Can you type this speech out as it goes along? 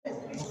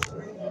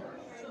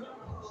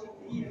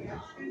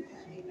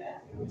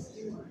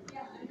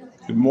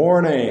Good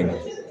morning.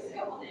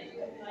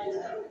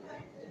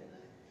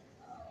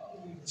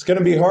 It's going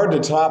to be hard to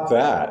top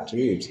that.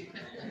 Jeez.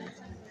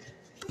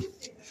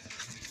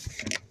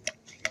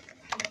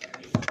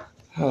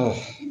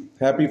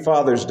 Happy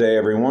Father's Day,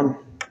 everyone.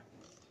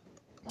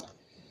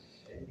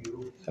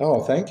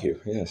 Oh, thank you.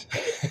 Yes.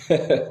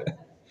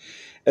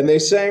 And they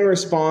sang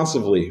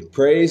responsively,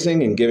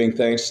 praising and giving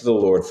thanks to the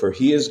Lord, for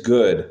he is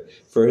good,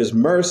 for his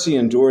mercy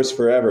endures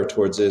forever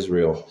towards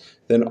Israel.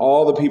 Then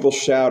all the people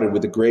shouted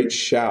with a great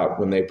shout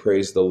when they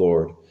praised the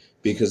Lord,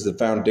 because the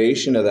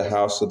foundation of the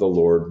house of the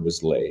Lord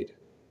was laid.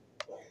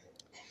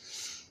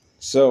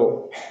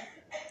 So,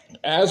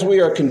 as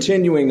we are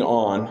continuing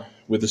on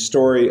with the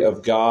story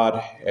of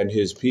God and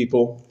his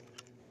people,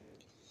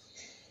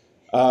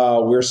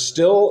 we're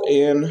still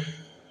in,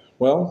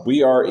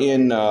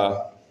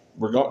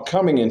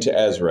 coming into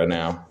Ezra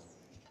now.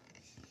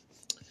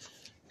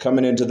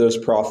 Coming into those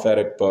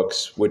prophetic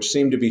books, which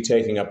seem to be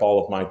taking up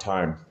all of my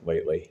time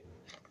lately.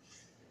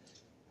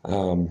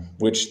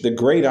 Which the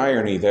great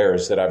irony there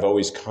is that I've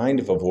always kind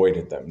of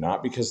avoided them,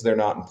 not because they're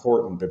not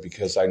important, but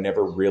because I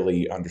never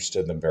really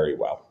understood them very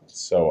well.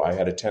 So I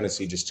had a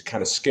tendency just to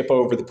kind of skip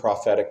over the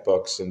prophetic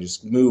books and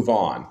just move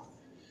on,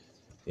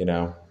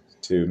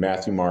 to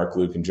Matthew, Mark,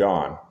 Luke, and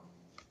John.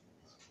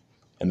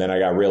 And then I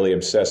got really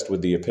obsessed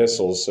with the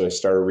epistles, so I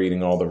started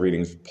reading all the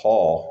writings of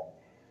Paul.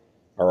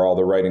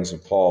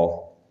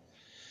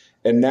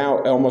 And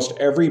now almost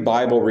every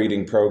Bible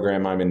reading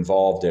program I'm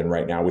involved in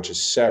right now, which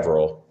is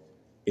several,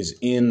 is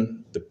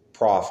in the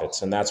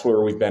prophets. And that's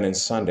where we've been in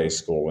Sunday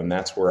school. And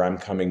that's where I'm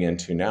coming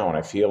into now. And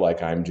I feel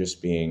like I'm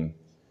just being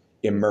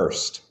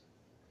immersed.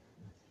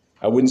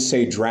 I wouldn't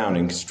say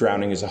drowning, because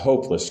drowning is a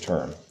hopeless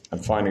term. I'm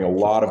finding a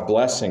lot of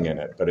blessing in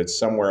it, but it's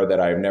somewhere that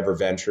I've never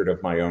ventured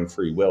of my own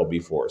free will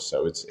before.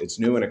 So it's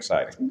new and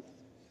exciting.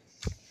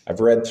 I've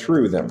read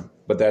through them,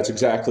 but that's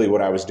exactly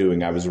what I was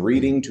doing. I was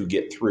reading to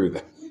get through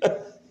them.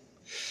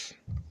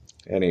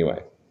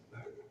 Anyway,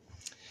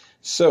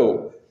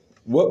 so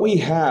what we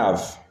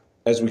have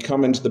as we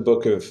come into the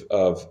book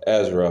of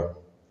Ezra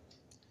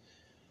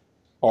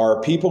are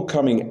people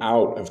coming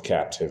out of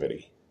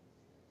captivity.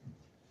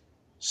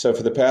 So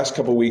for the past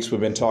couple of weeks, we've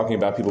been talking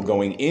about people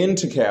going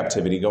into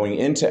captivity, going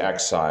into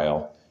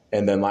exile.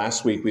 And then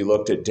last week we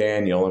looked at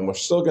Daniel, and we're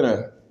still going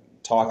to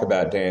talk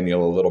about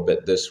Daniel a little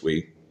bit this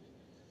week.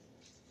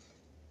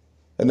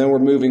 And then we're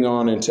moving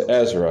on into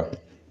Ezra.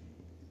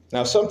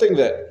 Now, something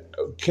that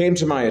came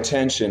to my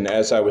attention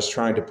as I was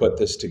trying to put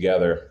this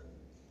together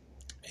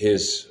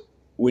is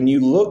when you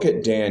look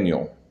at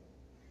Daniel,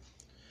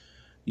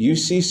 you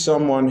see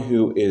someone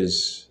who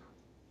is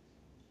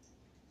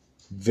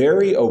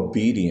very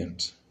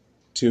obedient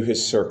to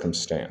his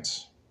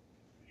circumstance.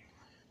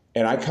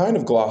 And I kind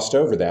of glossed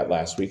over that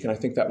last week, and I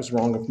think that was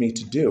wrong of me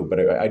to do, but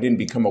I didn't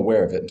become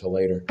aware of it until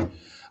later.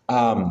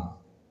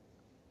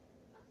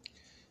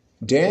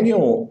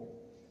 Daniel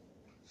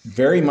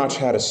very much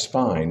had a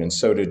spine, and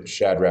so did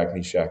Shadrach,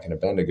 Meshach, and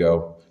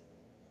Abednego.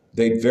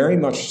 They very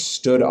much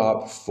stood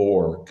up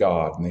for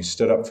God, and they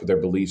stood up for their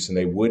beliefs, and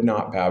they would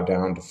not bow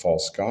down to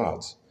false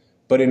gods.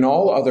 But in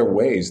all other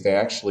ways, they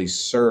actually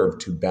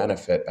served to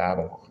benefit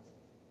Babylon.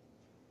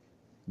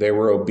 They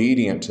were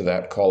obedient to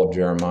that call of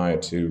Jeremiah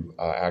to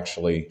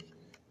actually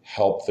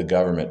help the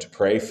government, to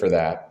pray for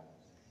that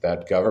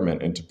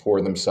government, and to pour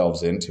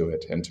themselves into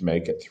it and to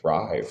make it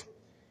thrive.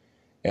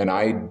 And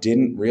I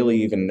didn't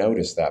really even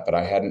notice that, but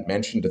I hadn't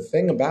mentioned a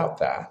thing about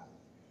that.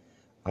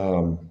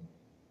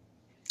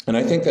 And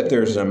I think that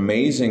there's an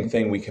amazing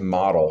thing we can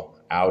model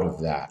out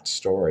of that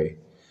story.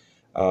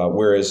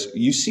 Whereas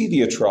you see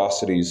the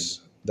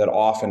atrocities that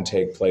often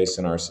take place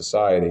in our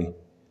society,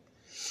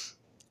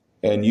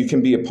 and you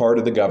can be a part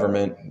of the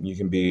government, you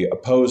can be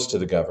opposed to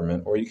the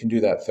government, or you can do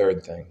that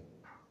third thing,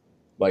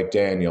 like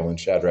Daniel and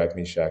Shadrach,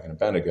 Meshach, and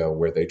Abednego,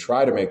 where they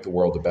try to make the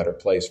world a better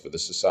place for the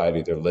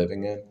society they're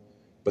living in,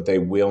 but they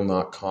will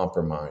not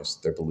compromise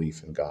their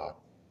belief in God.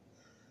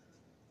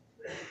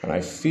 And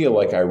I feel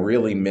like I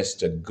really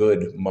missed a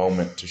good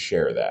moment to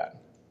share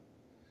that.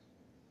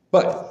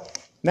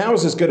 But now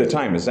is as good a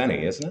time as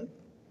any, isn't it?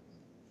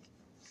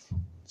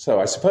 So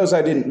I suppose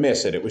I didn't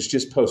miss it. It was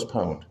just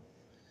postponed.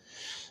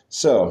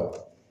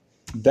 So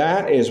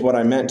that is what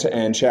I meant to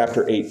end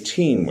chapter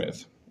 18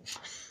 with.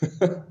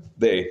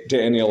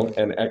 Daniel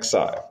and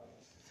exile.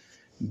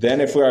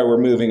 Then if I were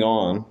moving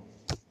on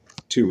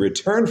to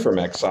return from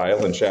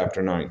exile in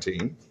chapter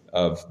 19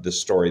 of the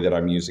story that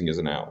I'm using as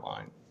an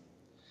outline,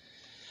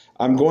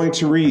 I'm going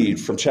to read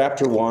from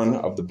chapter 1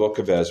 of the book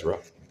of Ezra.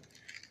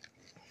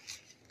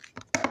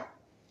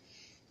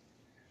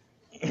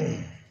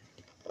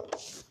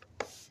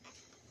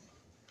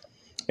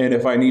 And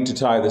if I need to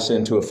tie this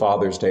into a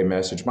Father's Day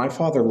message, my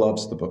father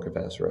loves the book of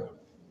Ezra.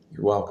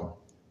 You're welcome.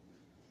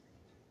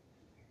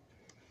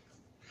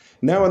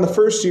 Now in the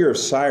first year of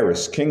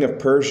Cyrus, king of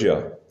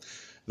Persia,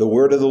 the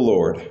word of the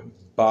Lord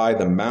by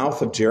the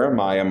mouth of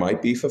Jeremiah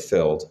might be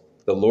fulfilled.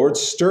 The Lord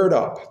stirred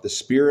up the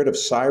spirit of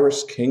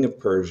Cyrus, king of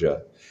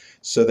Persia,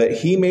 so that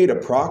he made a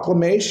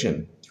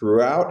proclamation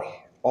throughout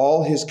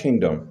all his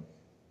kingdom.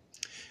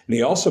 And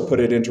he also put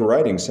it into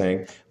writing,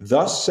 saying,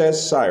 "Thus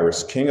says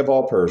Cyrus, king of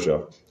all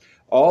Persia,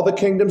 all the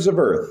kingdoms of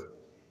earth,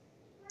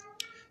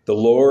 the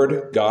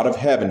Lord God of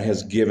heaven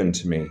has given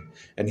to me,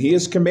 and he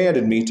has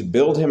commanded me to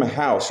build him a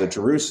house at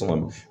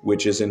Jerusalem,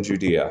 which is in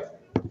Judea.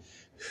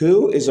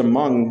 Who is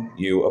among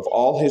you of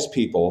all his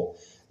people?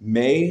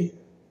 May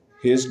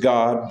his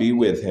God be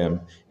with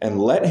him,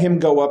 and let him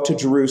go up to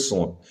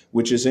Jerusalem,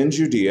 which is in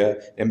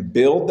Judea, and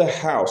build the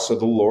house of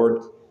the Lord,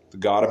 the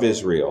God of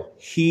Israel.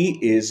 He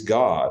is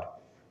God,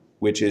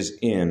 which is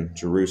in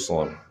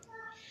Jerusalem.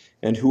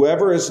 And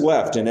whoever is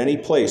left in any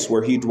place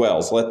where he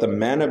dwells, let the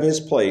men of his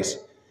place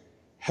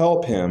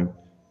help him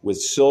with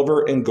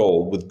silver and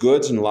gold, with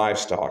goods and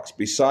livestock,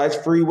 besides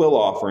free will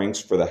offerings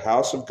for the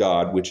house of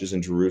God, which is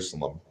in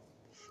Jerusalem."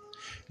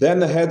 Then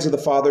the heads of the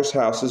fathers'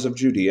 houses of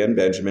Judea and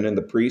Benjamin, and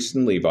the priests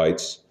and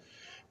Levites,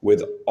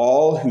 with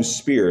all whose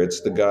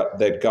spirits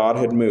that God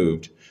had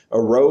moved,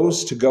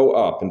 arose to go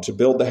up and to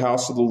build the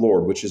house of the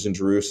Lord, which is in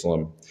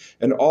Jerusalem.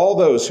 And all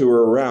those who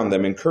were around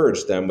them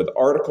encouraged them with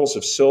articles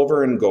of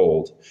silver and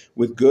gold,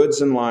 with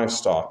goods and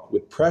livestock,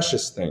 with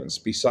precious things,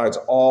 besides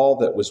all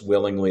that was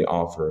willingly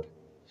offered.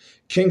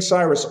 King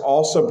Cyrus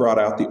also brought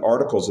out the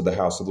articles of the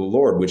house of the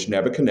Lord, which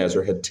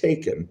Nebuchadnezzar had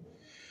taken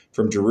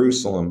from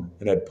Jerusalem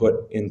and had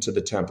put into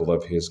the temple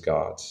of his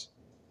gods.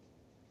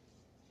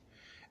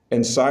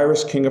 And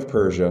Cyrus, king of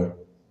Persia,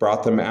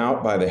 brought them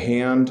out by the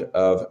hand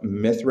of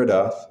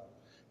Mithridath,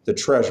 the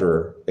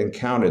treasurer, and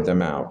counted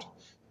them out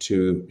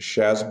to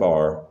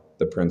Shazbar,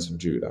 the prince of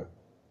Judah.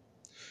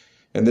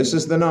 And this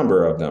is the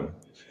number of them: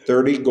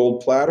 30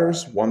 gold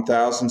platters,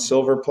 1,000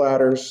 silver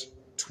platters,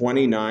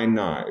 29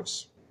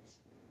 knives,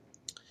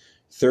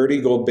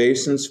 30 gold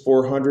basins,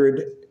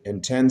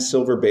 410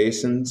 silver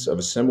basins of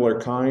a similar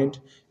kind,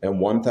 and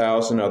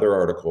 1,000 other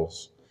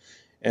articles.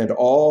 And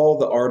all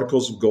the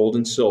articles of gold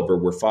and silver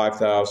were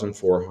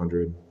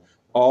 5,400.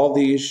 All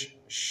these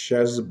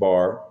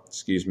Sheshbazzar,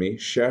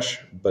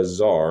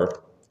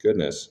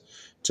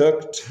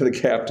 took to the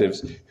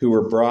captives who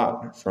were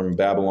brought from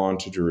Babylon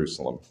to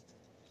Jerusalem.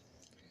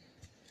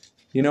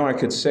 You know, I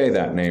could say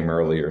that name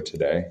earlier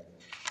today.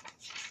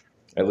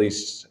 At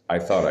least I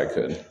thought I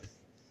could.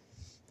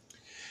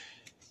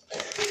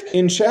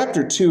 In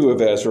chapter 2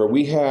 of Ezra,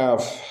 we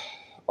have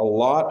a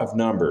lot of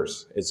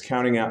numbers. It's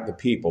counting out the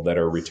people that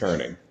are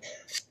returning.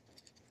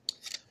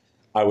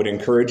 I would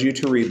encourage you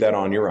to read that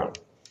on your own.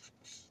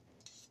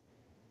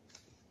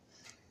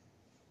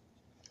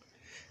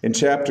 In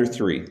chapter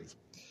 3,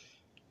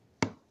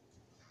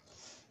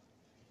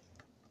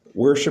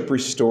 worship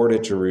restored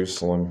at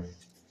Jerusalem.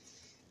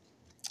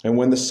 And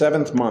when the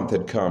 7th month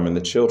had come, and the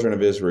children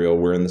of Israel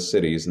were in the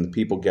cities, and the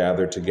people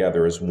gathered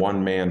together as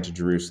one man to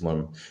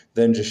Jerusalem,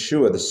 then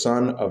Jeshua the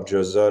son of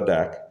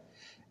Jozadak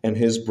and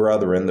his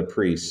brethren, the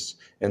priests,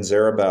 and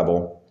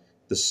Zerubbabel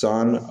the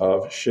son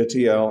of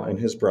Shealtiel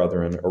and his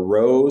brethren,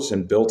 arose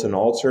and built an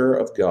altar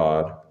of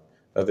God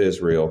of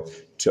Israel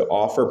to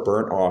offer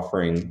burnt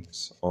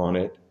offerings on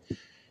it,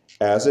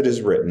 as it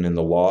is written in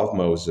the law of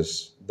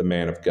Moses, the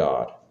man of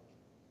God.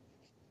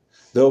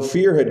 Though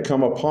fear had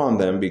come upon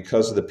them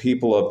because of the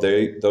people of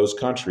those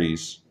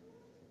countries,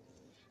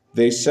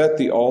 they set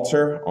the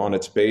altar on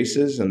its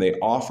bases, and they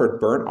offered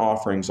burnt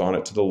offerings on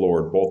it to the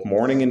Lord, both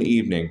morning and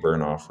evening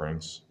burnt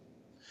offerings.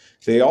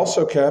 They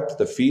also kept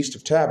the Feast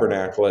of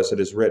Tabernacle, as it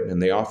is written,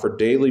 and they offered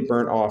daily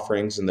burnt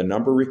offerings in the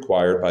number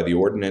required by the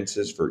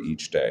ordinances for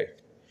each day.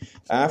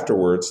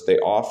 Afterwards, they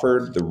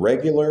offered the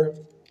regular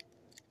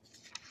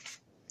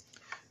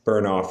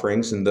burnt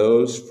offerings and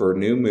those for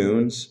new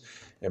moons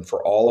and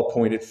for all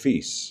appointed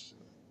feasts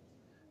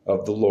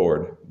of the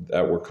Lord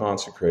that were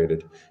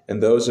consecrated,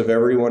 and those of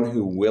everyone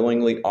who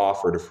willingly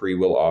offered a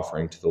freewill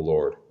offering to the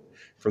Lord.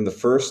 From the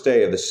first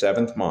day of the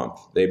 7th month,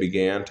 they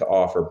began to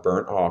offer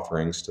burnt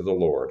offerings to the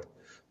Lord,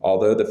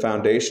 although the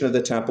foundation of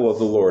the temple of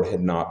the Lord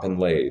had not been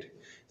laid.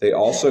 They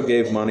also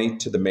gave money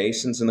to the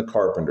masons and the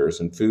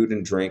carpenters, and food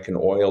and drink and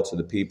oil to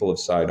the people of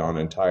Sidon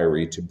and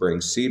Tyre to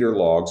bring cedar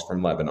logs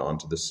from Lebanon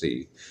to the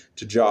sea,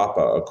 to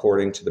Joppa,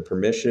 according to the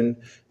permission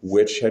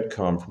which had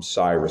come from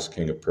Cyrus,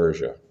 king of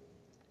Persia.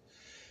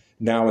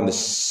 Now in the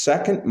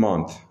 2nd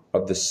month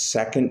of the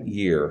 2nd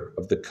year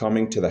of the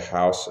coming to the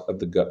house of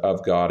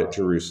God at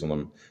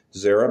Jerusalem,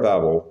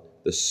 Zerubbabel,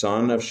 the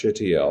son of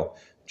Shealtiel,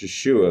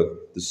 Jeshua,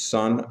 the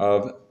son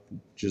of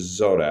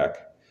Jozadak,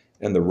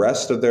 and the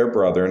rest of their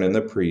brethren and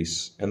the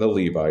priests and the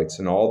Levites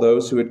and all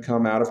those who had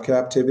come out of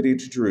captivity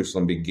to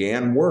Jerusalem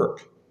began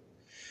work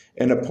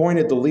and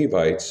appointed the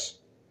Levites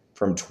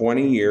from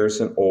 20 years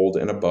and old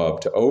and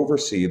above to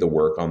oversee the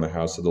work on the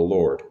house of the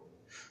Lord.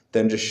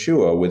 Then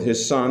Jeshua with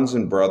his sons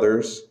and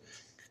brothers,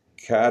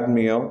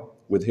 Kadmiel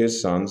with his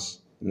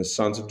sons and the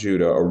sons of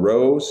Judah,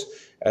 arose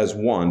as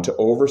one to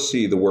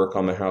oversee the work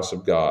on the house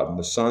of God, and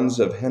the sons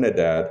of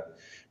Henadad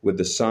with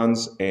the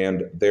sons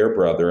and their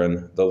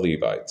brethren, the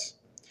Levites.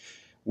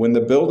 When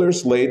the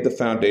builders laid the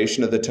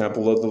foundation of the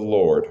temple of the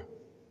Lord,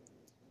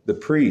 the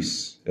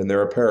priests in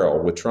their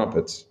apparel with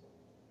trumpets,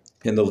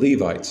 and the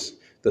Levites,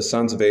 the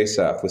sons of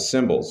Asaph, with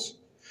cymbals,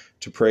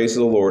 to praise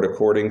the Lord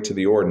according to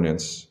the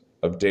ordinance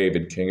of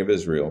David, king of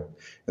Israel.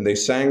 And they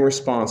sang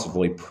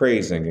responsively,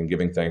 praising and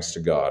giving thanks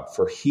to God,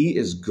 for he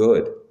is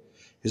good.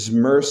 His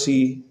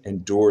mercy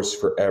endures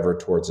forever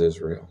towards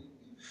Israel.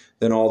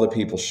 Then all the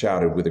people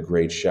shouted with a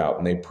great shout,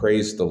 and they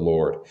praised the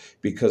Lord,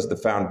 because the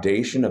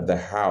foundation of the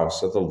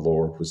house of the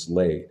Lord was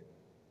laid.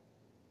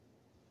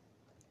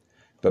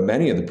 But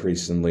many of the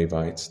priests and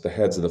Levites, the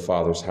heads of the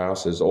fathers'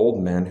 houses,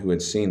 old men who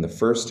had seen the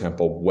first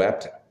temple,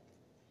 wept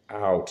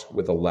out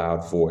with a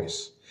loud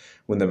voice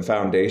when the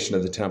foundation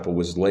of the temple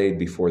was laid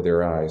before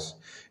their eyes.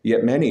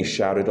 Yet many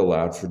shouted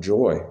aloud for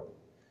joy.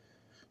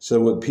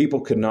 So the people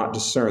could not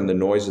discern the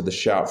noise of the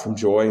shout from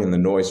joy and the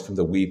noise from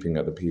the weeping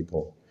of the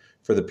people.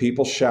 For the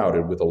people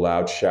shouted with a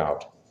loud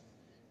shout,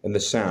 and the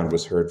sound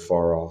was heard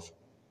far off.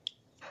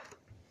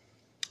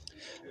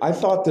 I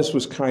thought this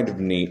was kind of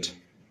neat,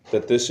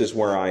 that this is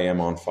where I am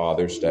on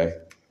Father's Day,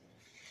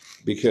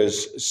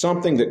 because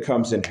something that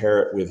comes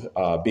inherent with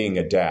being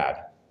a dad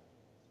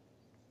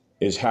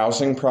is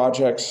housing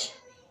projects.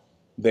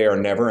 They are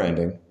never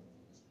ending.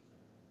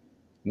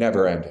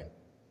 Never ending.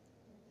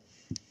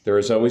 There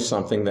is always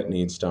something that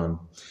needs done.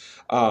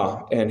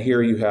 And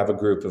here you have a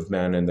group of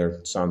men and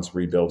their sons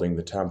rebuilding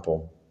the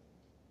temple.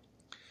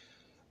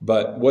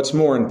 But what's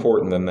more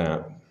important than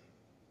that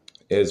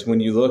is when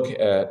you look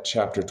at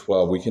chapter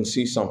 12, we can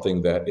see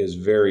something that is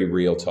very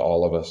real to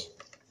all of us.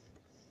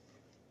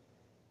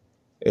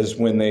 Is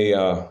when they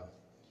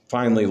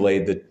finally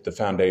laid the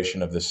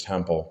foundation of this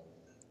temple,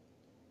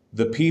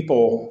 the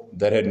people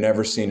that had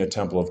never seen a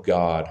temple of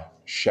God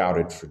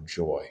shouted for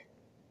joy,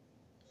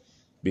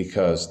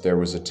 because there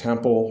was a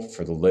temple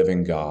for the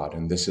living God,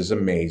 and this is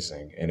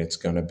amazing, and it's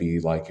going to be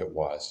like it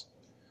was.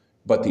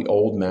 But the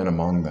old men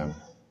among them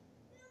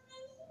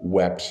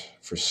wept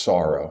for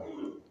sorrow,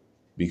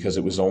 because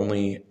it was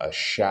only a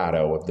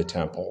shadow of the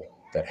temple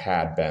that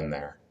had been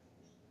there.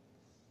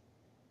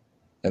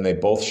 And they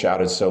both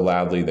shouted so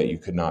loudly that you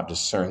could not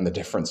discern the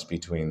difference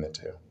between the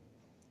two.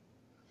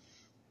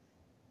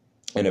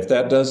 And if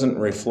that doesn't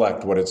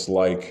reflect what it's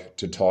like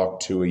to talk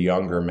to a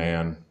younger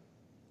man,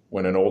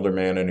 when an older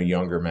man and a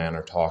younger man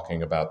are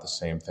talking about the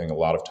same thing, a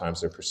lot of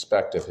times their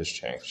perspective has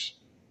changed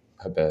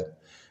a bit,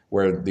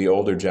 where the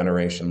older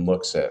generation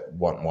looks at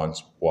what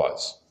once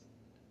was,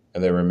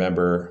 and they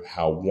remember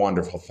how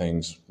wonderful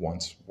things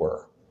once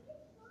were.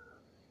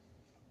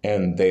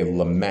 And they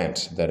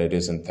lament that it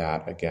isn't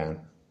that again.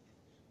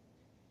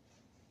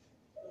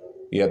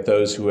 Yet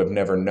those who have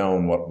never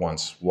known what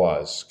once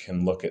was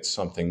can look at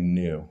something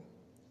new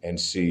and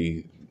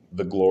see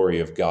the glory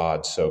of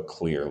God so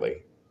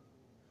clearly.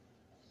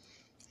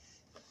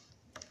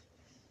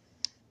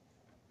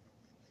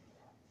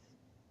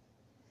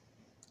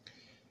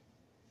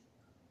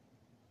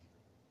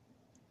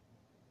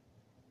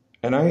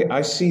 And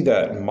I see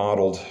that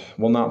modeled,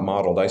 well, not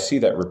modeled, I see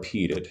that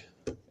repeated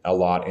a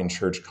lot in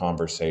church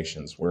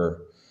conversations, where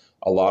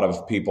a lot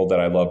of people that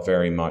I love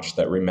very much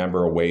that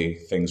remember a way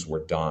things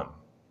were done,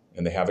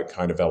 and they have it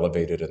kind of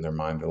elevated in their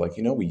mind. They're like,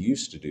 we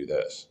used to do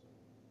this.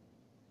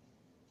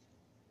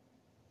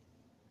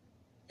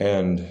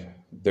 And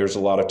there's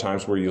a lot of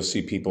times where you'll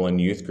see people in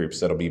youth groups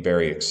that'll be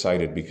very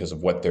excited because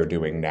of what they're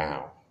doing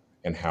now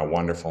and how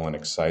wonderful and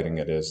exciting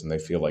it is, and they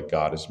feel like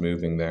God is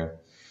moving there.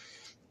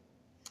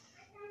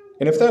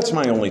 And if that's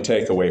my only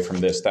takeaway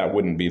from this, that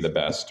wouldn't be the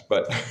best.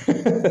 But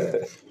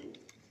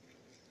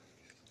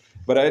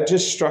but it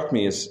just struck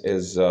me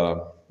as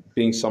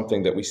being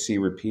something that we see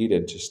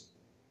repeated just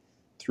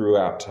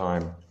throughout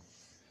time.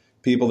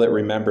 People that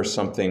remember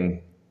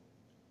something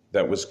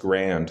that was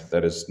grand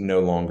that is no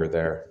longer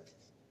there.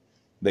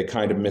 They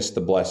kind of miss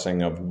the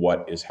blessing of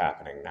what is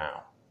happening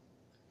now.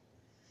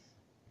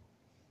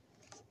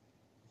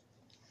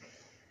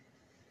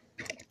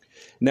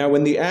 Now,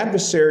 when the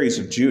adversaries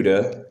of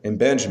Judah and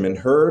Benjamin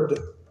heard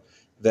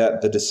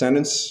that the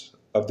descendants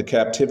of the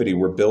captivity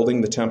were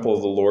building the temple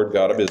of the Lord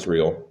God of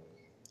Israel,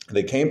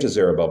 they came to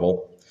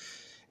Zerubbabel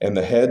and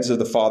the heads of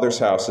the fathers'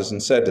 houses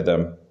and said to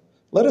them,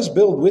 "Let us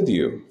build with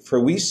you, for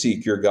we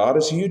seek your God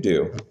as you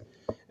do,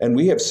 and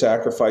we have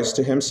sacrificed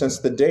to him since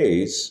the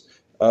days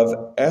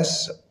of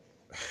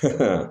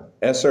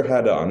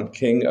Esarhaddon,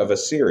 king of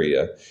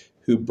Assyria,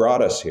 who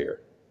brought us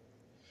here."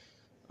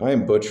 I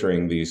am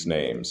butchering these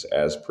names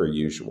as per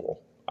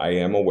usual. I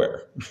am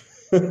aware.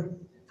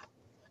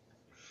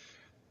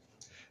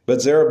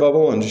 But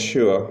Zerubbabel and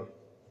Jeshua,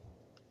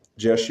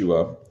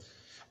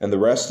 and the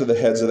rest of the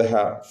heads of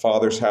the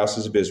fathers'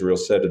 houses of Israel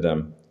said to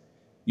them,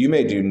 "You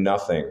may do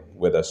nothing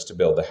with us to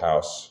build the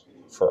house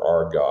for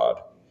our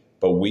God,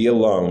 but we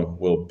alone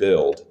will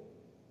build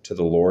to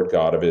the Lord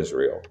God of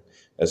Israel,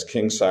 as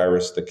King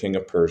Cyrus, the king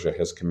of Persia,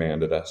 has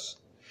commanded us."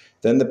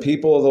 Then the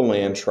people of the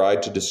land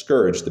tried to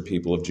discourage the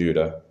people of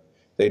Judah.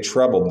 They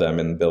troubled them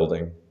in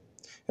building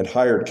and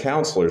hired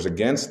counselors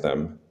against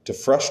them to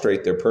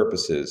frustrate their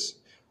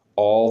purposes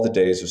all the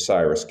days of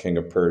Cyrus, king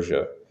of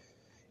Persia,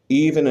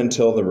 even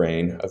until the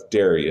reign of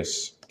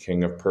Darius,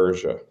 king of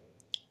Persia.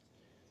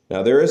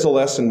 Now, there is a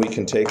lesson we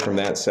can take from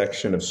that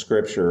section of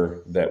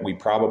Scripture that we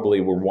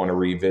probably will want to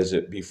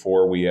revisit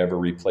before we ever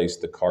replace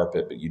the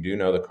carpet, but you do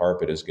know the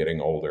carpet is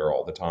getting older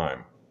all the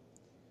time.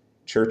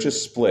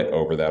 Churches split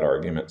over that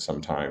argument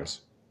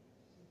sometimes.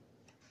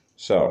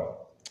 So,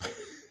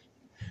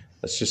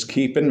 let's just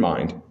keep in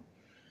mind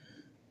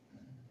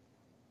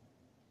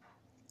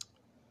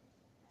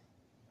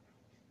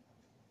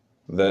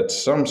that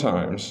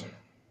sometimes,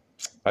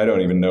 I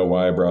don't even know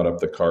why I brought up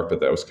the carpet.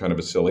 That was kind of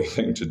a silly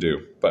thing to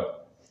do.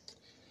 But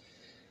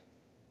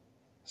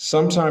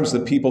sometimes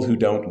the people who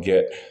don't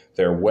get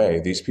their way,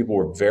 these people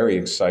were very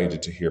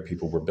excited to hear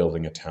people were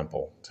building a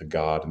temple to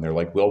God. And they're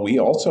like, well, we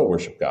also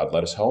worship God.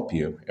 Let us help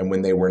you. And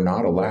when they were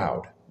not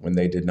allowed, when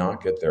they did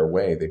not get their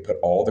way, they put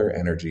all their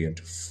energy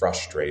into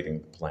frustrating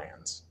the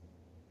plans.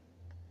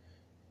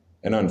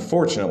 And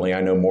unfortunately,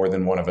 I know more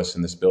than one of us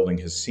in this building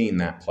has seen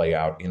that play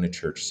out in a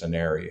church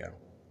scenario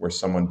where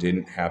someone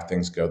didn't have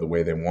things go the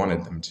way they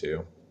wanted them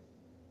to.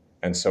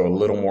 And so a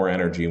little more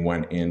energy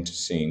went into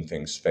seeing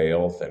things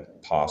fail than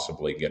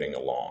possibly getting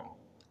along.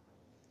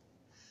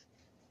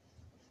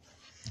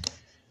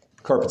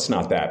 Carpet's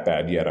not that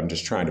bad yet. I'm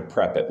just trying to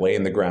prep it,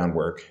 laying the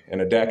groundwork.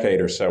 In a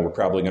decade or so, we're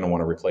probably going to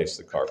want to replace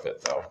the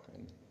carpet, though.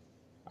 And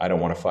I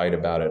don't want to fight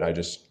about it.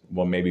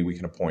 Well, maybe we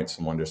can appoint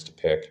someone just to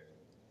pick.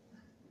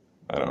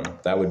 I don't know.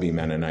 That would be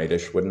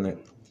Mennonite-ish, wouldn't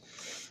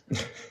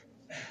it?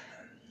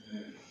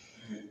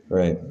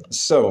 Right.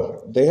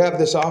 So they have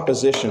this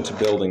opposition to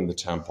building the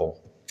temple.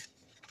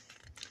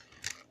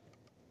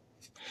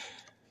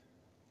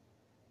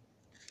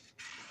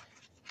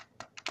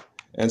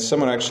 And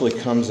someone actually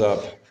comes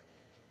up.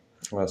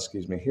 Well,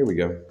 excuse me, here we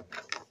go.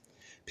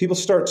 People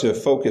start to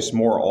focus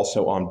more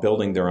also on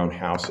building their own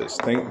houses.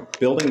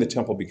 Building the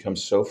temple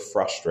becomes so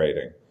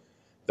frustrating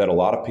that a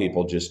lot of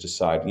people just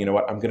decide, you know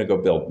what, I'm going to go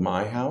build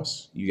my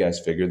house. You guys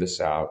figure this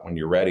out. When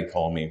you're ready,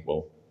 call me.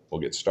 We'll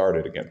get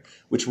started again,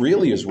 which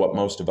really is what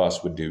most of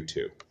us would do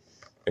too.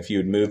 If you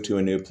had moved to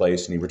a new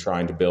place and you were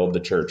trying to build the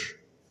church,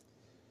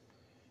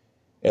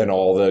 and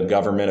all the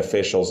government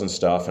officials and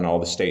stuff and all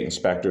the state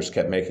inspectors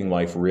kept making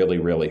life really,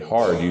 really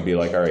hard, you'd be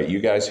like, all right, you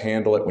guys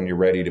handle it. When you're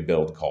ready to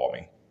build, call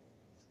me.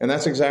 And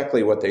that's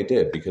exactly what they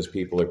did, because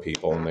people are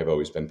people, and they've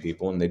always been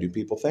people, and they do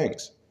people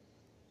things.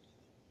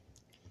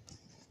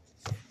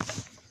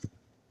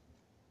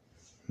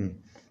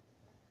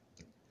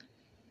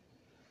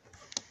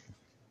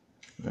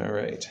 All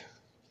right.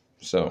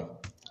 So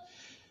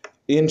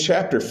in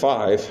chapter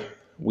 5,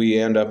 we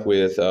end up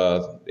with,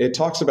 it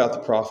talks about the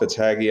prophets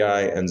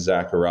Haggai and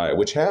Zechariah,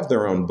 which have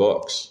their own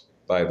books,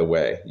 by the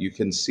way. You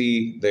can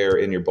see there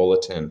in your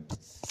bulletin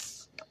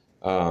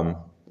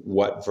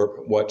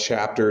what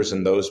chapters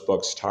in those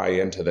books tie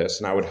into this.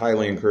 And I would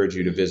highly encourage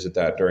you to visit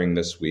that during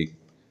this week.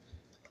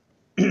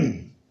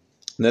 Then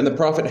the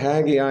prophet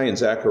Haggai and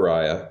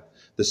Zechariah,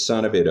 the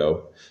son of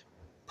Iddo,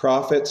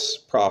 prophets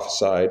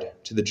prophesied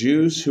to the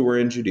Jews who were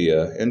in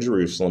Judea and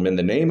Jerusalem in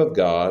the name of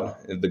God,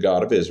 the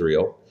God of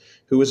Israel,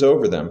 who was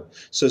over them.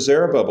 So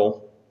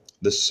Zerubbabel,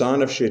 the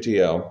son of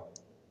Shealtiel,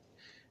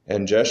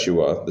 and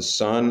Jeshua, the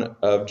son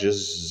of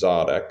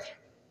Jozadak,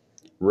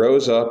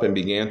 rose up and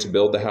began to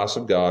build the house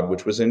of God,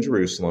 which was in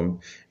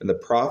Jerusalem, and the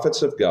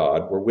prophets of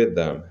God were with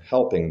them,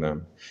 helping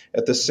them.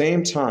 At the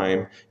same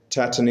time,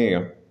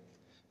 Tattaniah,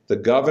 the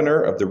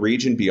governor of the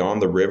region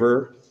beyond the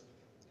river,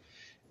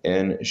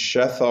 and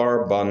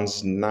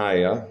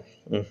Shethar-Boznaiah,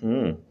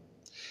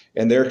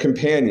 and their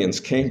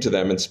companions came to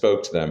them and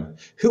spoke to them.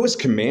 Who has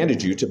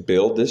commanded you to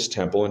build this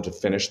temple and to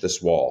finish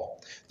this wall?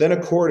 Then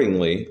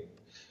accordingly,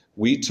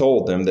 we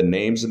told them the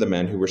names of the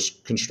men who were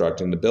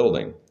constructing the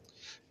building.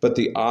 But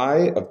the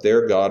eye of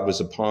their God was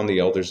upon the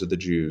elders of the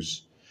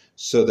Jews,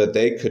 so that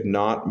they could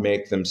not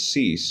make them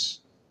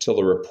cease till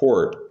the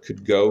report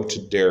could go to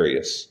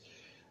Darius.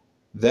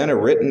 Then a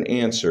written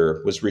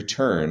answer was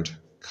returned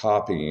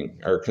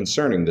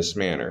concerning this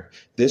matter.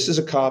 This is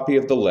a copy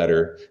of the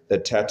letter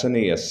that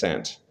Tattaniah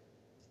sent.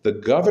 The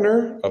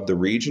governor of the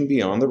region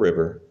beyond the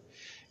river,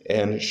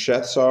 and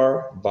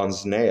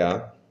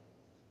Shethar-Boznai,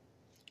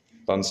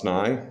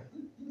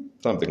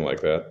 something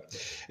like that,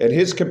 and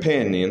his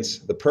companions,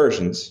 the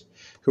Persians,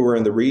 who were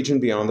in the region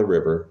beyond the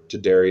river, to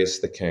Darius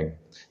the king.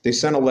 They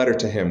sent a letter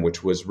to him,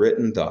 which was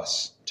written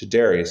thus: To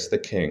Darius the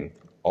king,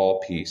 all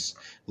peace.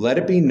 Let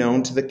it be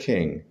known to the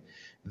king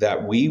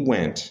that we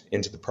went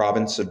into the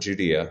province of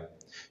Judea,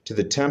 to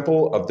the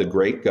temple of the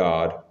great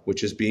God,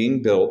 which is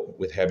being built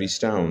with heavy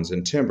stones,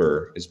 and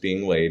timber is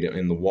being laid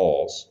in the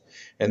walls.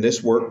 And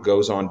this work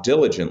goes on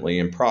diligently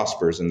and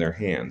prospers in their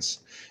hands.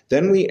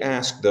 Then we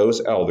asked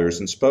those elders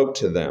and spoke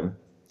to them,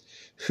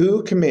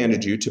 Who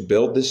commanded you to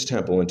build this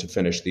temple and to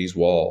finish these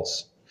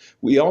walls?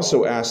 We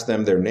also asked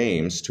them their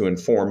names to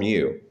inform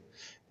you,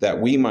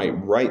 that we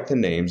might write the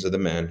names of the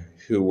men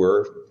who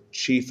were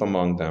chief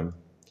among them.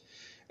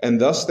 And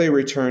thus they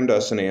returned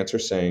us an answer,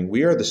 saying,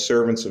 We are the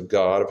servants of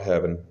God of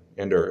heaven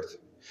and earth,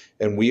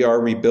 and we are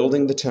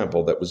rebuilding the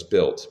temple that was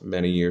built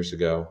many years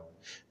ago,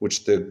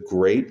 which the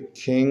great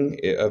king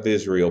of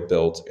Israel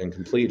built and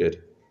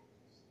completed.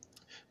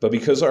 But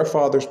because our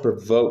fathers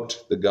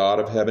provoked the God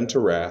of heaven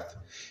to wrath,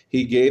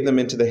 he gave them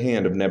into the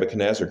hand of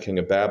Nebuchadnezzar, king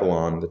of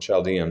Babylon, the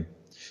Chaldean,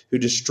 who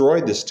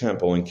destroyed this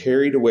temple and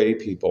carried away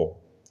people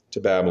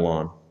to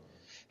Babylon.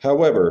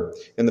 However,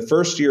 in the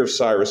first year of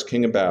Cyrus,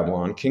 king of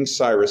Babylon, King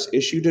Cyrus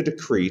issued a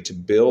decree to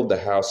build the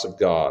house of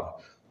God.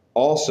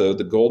 Also,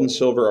 the gold and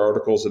silver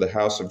articles of the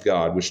house of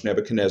God, which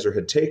Nebuchadnezzar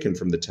had taken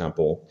from the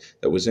temple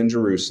that was in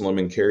Jerusalem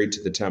and carried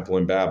to the temple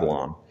in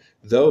Babylon,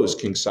 those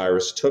King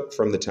Cyrus took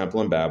from the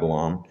temple in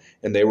Babylon,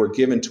 and they were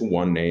given to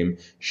one named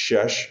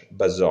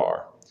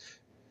Sheshbazzar,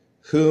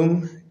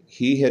 whom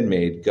he had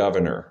made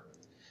governor.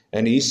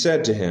 And he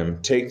said to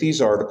him, "Take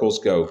these articles,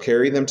 go,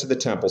 carry them to the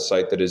temple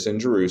site that is in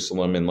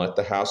Jerusalem, and let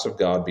the house of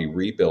God be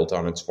rebuilt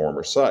on its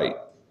former site."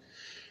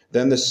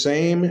 Then the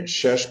same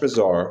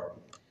Sheshbazzar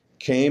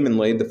came and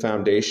laid the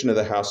foundation of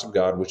the house of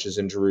God which is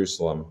in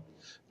Jerusalem.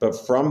 But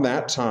from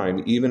that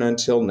time, even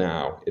until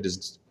now, it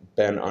has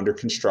been under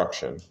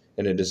construction,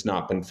 and it has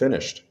not been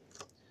finished.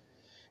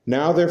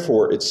 Now,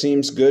 therefore, it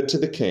seems good to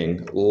the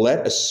king,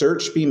 let a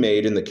search be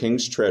made in the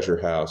king's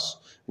treasure house,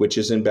 which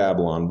is in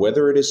Babylon,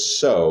 whether it is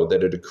so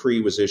that a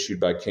decree was issued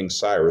by King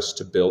Cyrus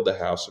to build the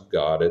house of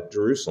God at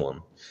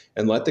Jerusalem.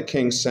 And let the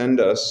king send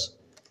us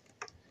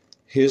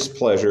his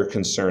pleasure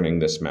concerning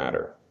this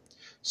matter.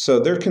 So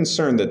they're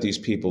concerned that these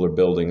people are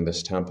building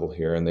this temple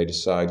here, and they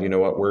decide, you know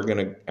what, we're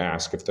going to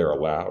ask if they're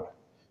allowed.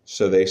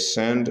 So they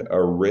send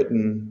a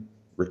written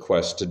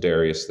request to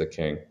Darius the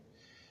king,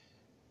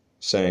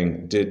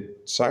 saying, "Did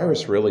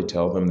Cyrus really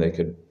tell them they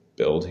could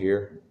build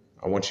here?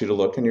 I want you to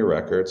look in your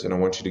records, and I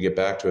want you to get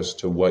back to us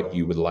to what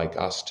you would like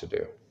us to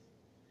do."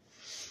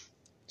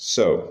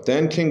 So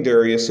then King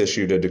Darius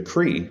issued a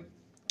decree,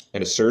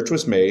 and a search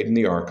was made in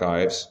the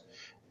archives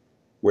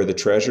where the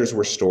treasures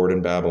were stored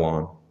in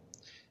Babylon.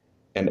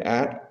 And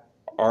at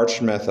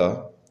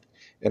Archmetha,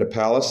 in a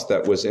palace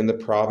that was in the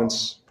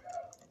province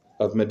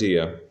of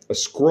Media, a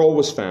scroll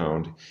was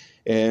found,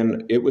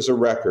 and it was a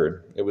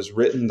record. It was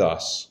written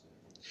thus: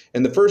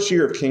 "In the first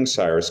year of King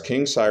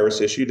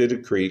Cyrus issued a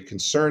decree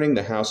concerning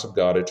the house of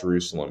God at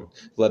Jerusalem.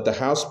 Let the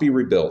house be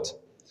rebuilt,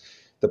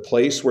 the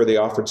place where they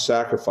offered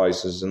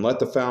sacrifices, and let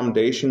the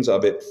foundations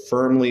of it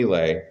firmly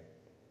lay.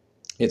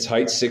 Its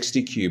height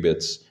 60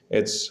 cubits,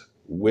 its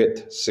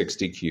width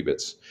 60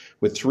 cubits,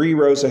 with 3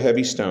 rows of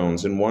heavy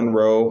stones and 1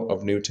 row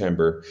of new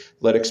timber.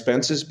 Let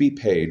expenses be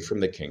paid from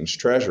the king's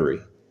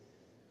treasury.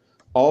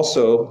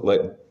 Also,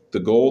 let the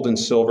gold and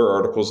silver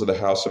articles of the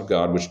house of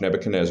God, which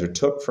Nebuchadnezzar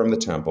took from the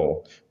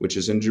temple, which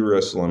is in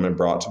Jerusalem and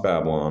brought to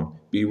Babylon,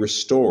 be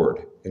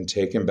restored and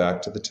taken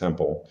back to the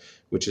temple,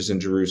 which is in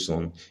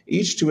Jerusalem,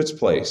 each to its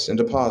place, and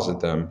deposit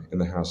them in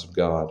the house of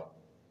God.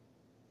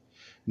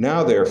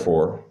 Now,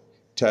 therefore,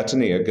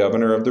 Tattenai,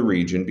 governor of the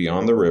region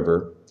beyond the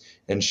river,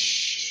 and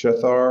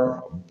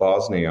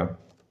Shethar-Bozniah,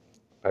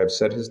 I have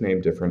said his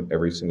name different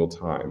every single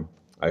time.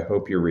 I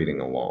hope you're reading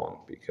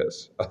along,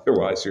 because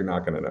otherwise you're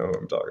not going to know who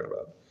I'm talking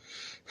about.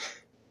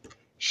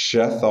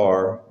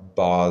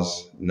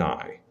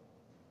 Shethar-Bozniah.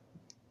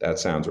 That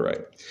sounds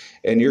right.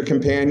 And your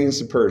companions,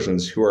 the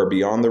Persians, who are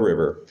beyond the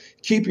river,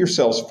 keep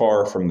yourselves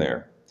far from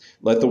there.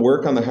 Let the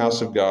work on the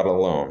house of God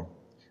alone.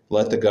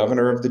 Let the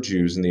governor of the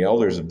Jews and the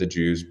elders of the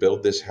Jews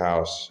build this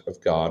house of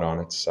God on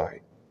its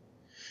site.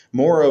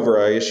 Moreover,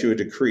 I issue a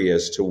decree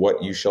as to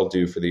what you shall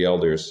do for the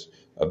elders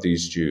of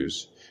these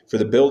Jews, for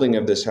the building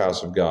of this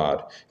house of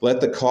God.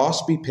 Let the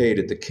cost be paid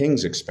at the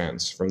king's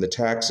expense from the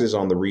taxes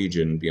on the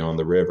region beyond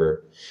the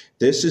river.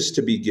 This is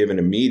to be given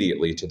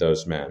immediately to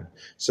those men,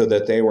 so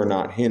that they were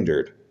not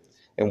hindered.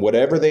 And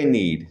whatever they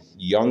need,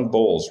 young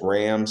bulls,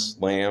 rams,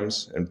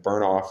 lambs, and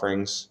burnt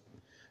offerings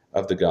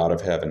of the God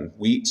of heaven,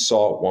 wheat,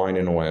 salt, wine,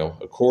 and oil,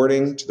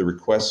 according to the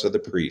requests of the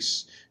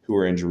priests who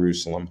are in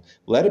Jerusalem,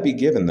 let it be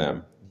given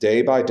them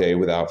day by day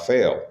without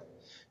fail,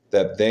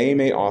 that they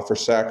may offer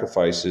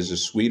sacrifices, a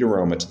sweet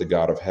aroma to the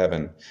God of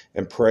heaven,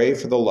 and pray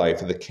for the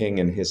life of the king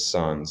and his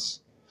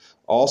sons.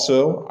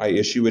 Also, I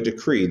issue a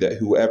decree that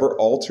whoever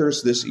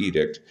alters this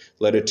edict,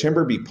 let a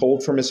timber be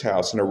pulled from his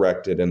house and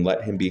erected, and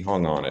let him be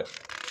hung on it."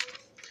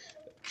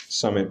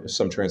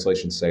 Some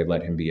translations say,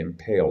 let him be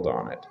impaled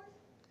on it.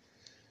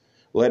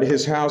 "Let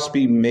his house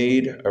be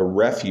made a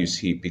refuse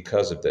heap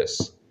because of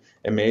this,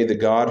 and may the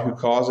God who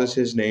causes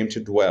his name to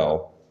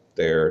dwell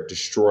there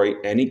destroy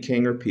any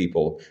king or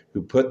people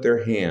who put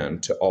their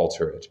hand to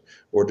alter it,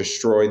 or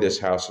destroy this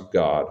house of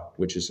God,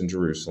 which is in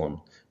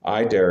Jerusalem.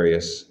 I,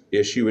 Darius,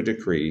 issue a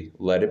decree,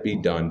 let it be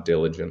done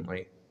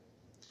diligently."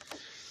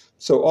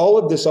 So all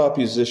of this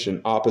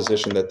opposition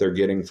that they're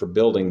getting for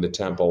building the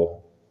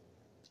temple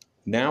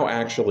now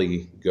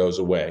actually goes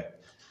away,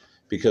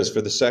 because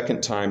for the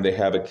second time they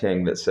have a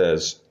king that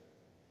says,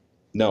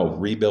 no,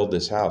 rebuild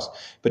this house.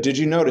 But did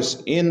you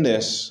notice in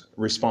this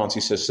response,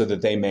 he says, so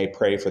that they may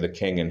pray for the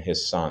king and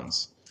his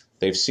sons.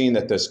 They've seen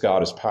that this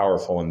God is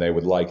powerful and they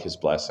would like his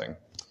blessing.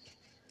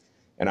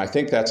 And I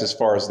think that's as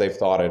far as they've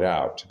thought it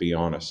out, to be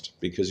honest,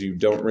 because you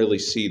don't really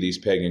see these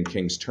pagan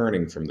kings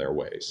turning from their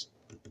ways.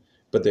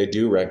 But they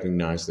do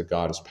recognize that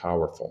God is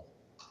powerful.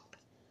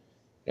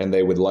 And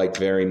they would like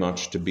very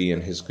much to be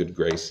in his good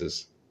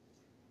graces.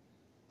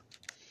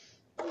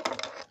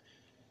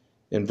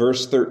 In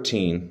verse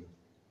 13,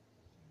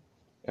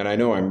 and I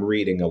know I'm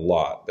reading a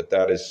lot, but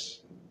that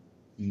is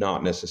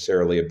not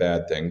necessarily a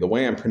bad thing. The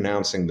way I'm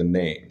pronouncing the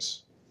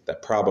names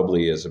that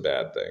probably is a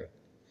bad thing.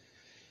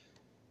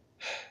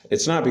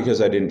 It's not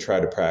because I didn't try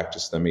to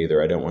practice them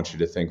either. I don't want you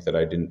to think that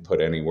I didn't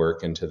put any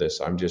work into this.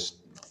 I'm just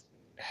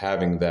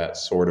having that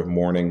sort of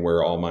morning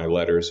where all my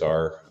letters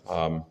are,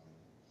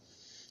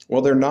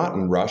 well, they're not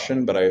in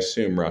Russian, but I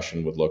assume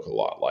Russian would look a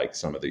lot like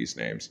some of these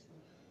names.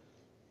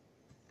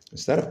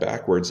 Is that a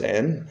backwards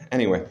N?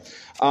 Anyway,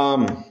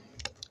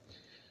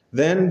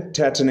 then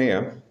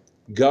Tattenai,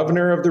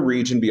 governor of the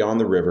region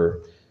beyond the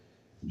river,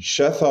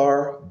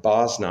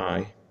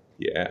 Shethar-Boznai,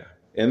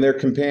 and their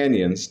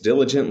companions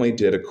diligently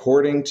did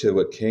according to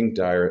what King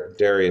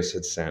Darius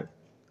had sent.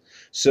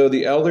 So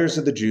the elders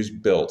of the Jews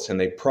built, and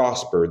they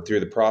prospered through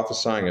the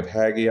prophesying of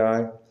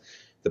Haggai,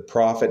 the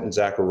prophet, and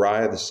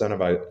Zechariah, the son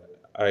of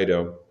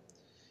Iddo.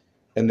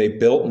 And they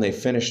built and they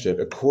finished it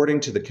according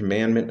to the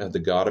commandment of the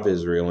God of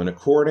Israel, and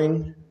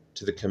according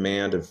to the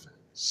command of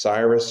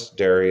Cyrus,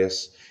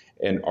 Darius,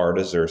 and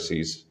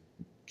Artaxerxes,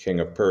 king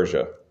of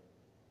Persia.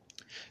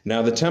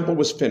 Now the temple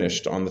was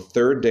finished on the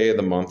 3rd day of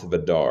the month of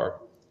Adar,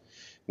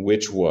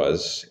 which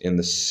was in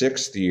the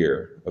 6th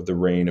year of the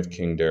reign of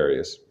King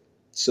Darius.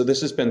 So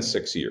this has been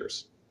 6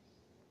 years.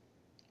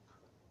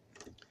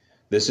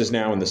 This is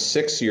now in the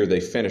 6th year they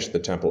finished the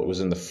temple. It was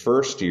in the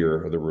 1st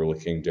year of the rule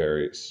of King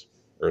Darius,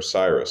 or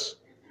Cyrus.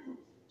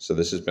 So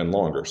this has been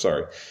longer,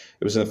 sorry.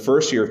 It was in the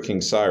 1st year of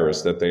King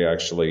Cyrus that they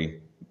actually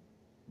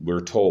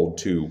were told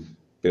to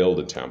build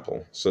a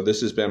temple. So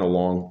this has been a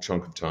long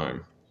chunk of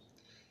time.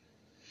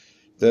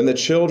 Then the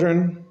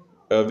children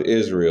of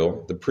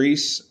Israel, the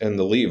priests and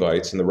the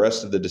Levites and the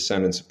rest of the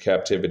descendants of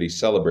captivity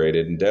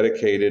celebrated and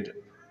dedicated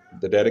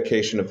the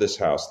dedication of this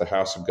house, the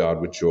house of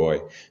God, with joy.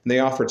 And they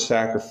offered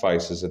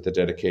sacrifices at the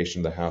dedication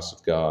of the house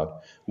of God,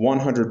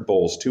 100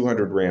 bulls,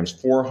 200 rams,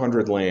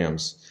 400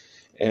 lambs,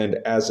 and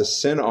as a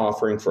sin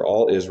offering for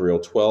all Israel,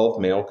 12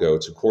 male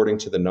goats, according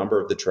to the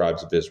number of the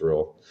tribes of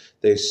Israel.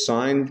 They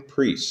assigned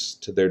priests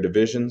to their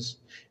divisions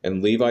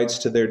and Levites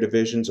to their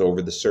divisions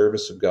over the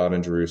service of God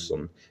in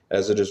Jerusalem,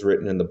 as it is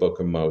written in the book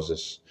of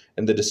Moses.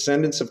 And the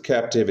descendants of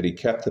captivity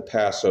kept the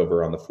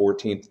Passover on the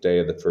 14th day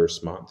of the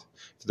 1st month.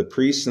 For the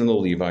priests and the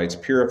Levites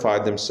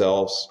purified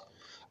themselves.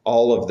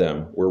 All of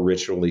them were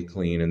ritually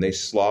clean, and they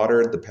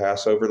slaughtered the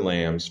Passover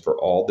lambs for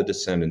all the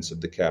descendants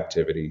of the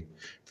captivity,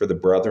 for the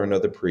brethren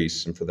of the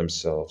priests and for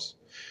themselves.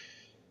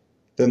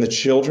 Then the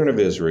children of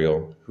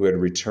Israel, who had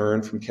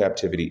returned from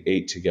captivity,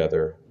 ate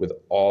together with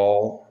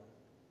all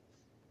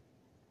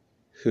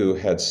who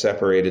had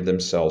separated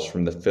themselves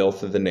from the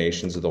filth of the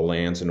nations of the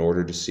lands in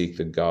order to seek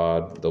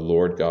the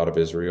Lord God of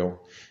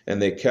Israel.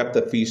 And they kept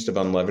the feast of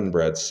unleavened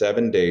bread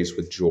 7 days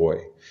with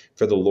joy,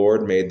 for the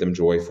Lord made them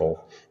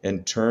joyful,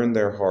 and turned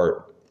the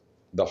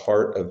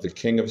heart of the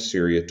king of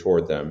Syria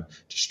toward them,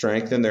 to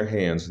strengthen their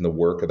hands in the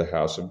work of the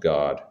house of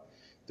God,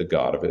 the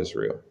God of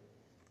Israel.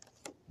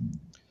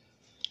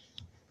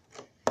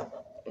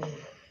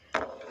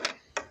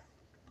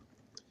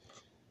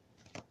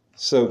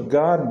 So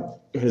God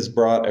has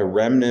brought a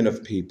remnant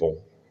of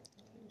people.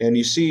 And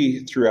you see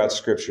throughout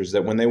scriptures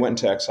that when they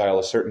went into exile,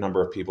 a certain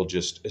number of people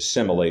just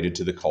assimilated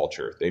to the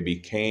culture. They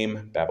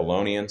became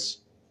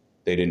Babylonians.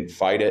 They didn't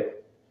fight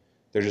it.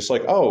 They're just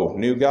like, oh,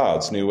 new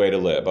gods, new way to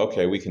live.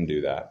 Okay, we can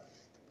do that.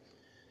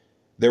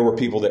 There were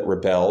people that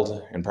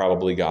rebelled and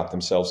probably got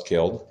themselves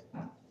killed.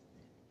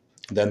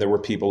 Then there were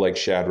people like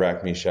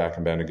Shadrach, Meshach,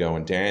 and Abednego,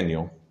 and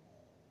Daniel,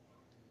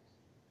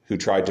 who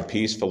tried to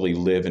peacefully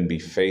live and be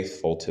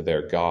faithful to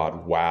their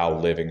God while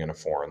living in a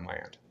foreign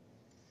land.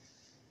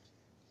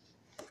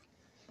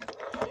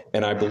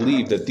 And I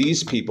believe that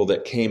these people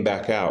that came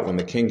back out, when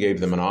the king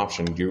gave them an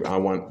option, I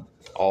want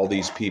all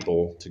these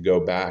people to go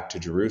back to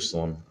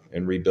Jerusalem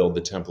and rebuild the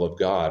temple of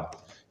God.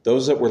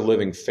 Those that were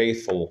living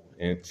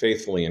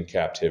faithfully in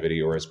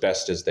captivity, or as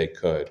best as they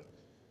could,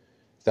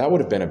 that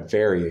would have been a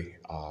very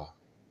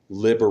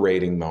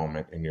liberating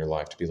moment in your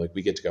life to be like,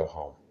 we get to go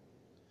home.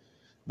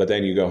 But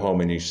then you go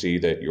home and you see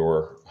that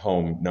your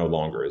home no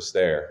longer is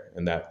there,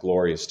 and that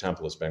glorious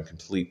temple has been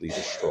completely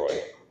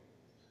destroyed.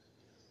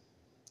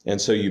 And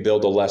so you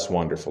build a less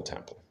wonderful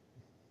temple.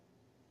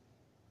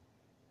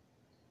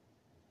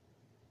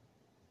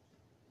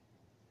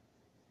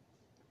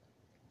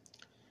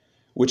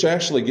 Which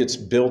actually gets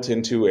built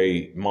into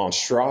a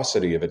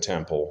monstrosity of a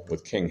temple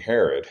with King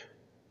Herod,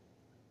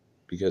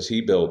 because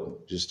he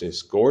built just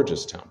this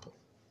gorgeous temple.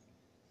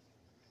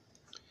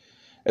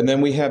 And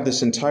then we have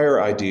this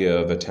entire idea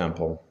of a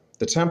temple.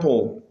 The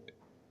temple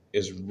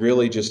is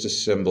really just a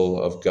symbol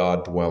of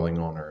God dwelling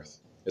on earth.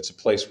 It's a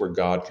place where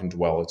God can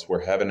dwell. It's where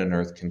heaven and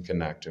earth can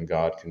connect and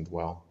God can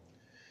dwell.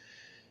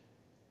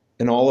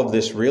 And all of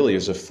this really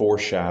is a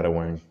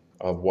foreshadowing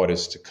of what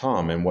is to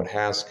come and what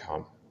has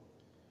come,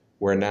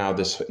 where now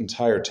this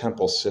entire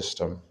temple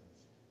system,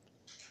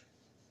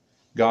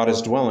 God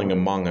is dwelling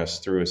among us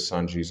through his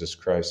Son, Jesus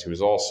Christ, who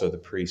is also the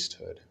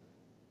priesthood.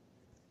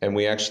 And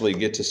we actually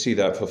get to see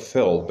that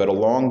fulfilled. But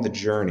along the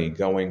journey,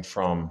 going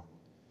from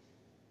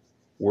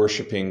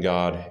worshiping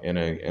God in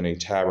a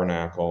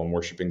tabernacle and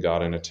worshiping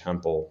God in a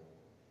temple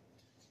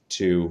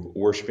to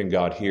worshiping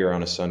God here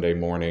on a Sunday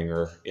morning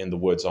or in the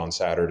woods on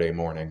Saturday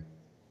morning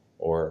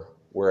or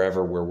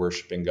wherever we're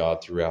worshiping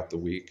God throughout the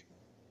week.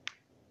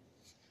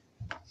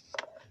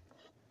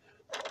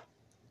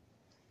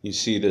 You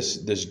see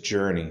this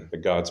journey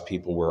that God's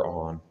people were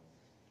on,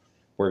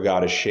 where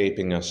God is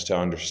shaping us to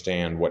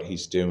understand what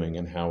he's doing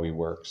and how he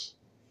works,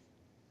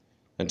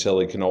 until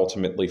he can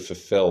ultimately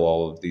fulfill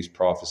all of these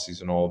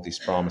prophecies and all of these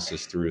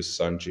promises through his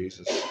son,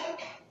 Jesus.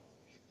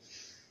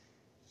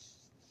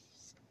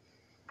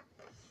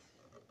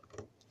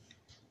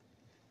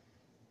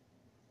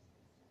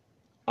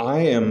 I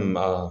am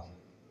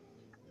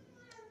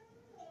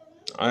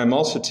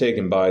also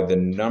taken by the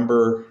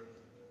number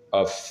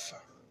of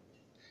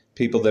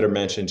people that are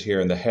mentioned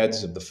here and the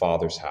heads of the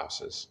fathers'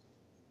 houses.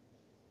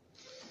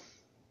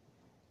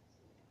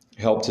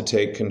 Help to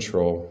take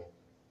control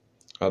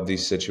of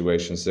these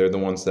situations. They're the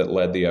ones that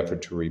led the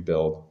effort to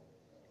rebuild.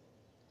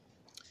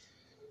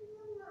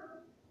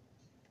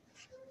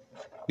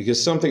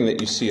 Because something that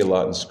you see a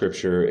lot in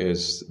Scripture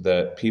is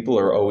that people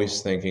are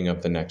always thinking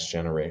of the next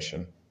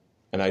generation.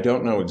 And I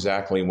don't know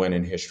exactly when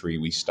in history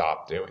we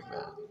stopped doing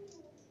that.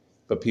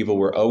 But people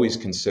were always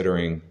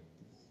considering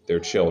their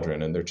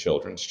children and their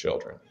children's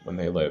children when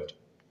they lived.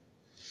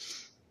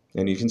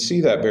 And you can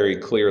see that very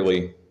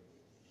clearly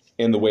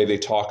in the way they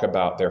talk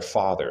about their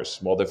fathers.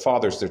 Well, the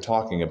fathers they're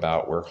talking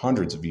about were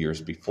hundreds of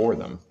years before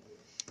them.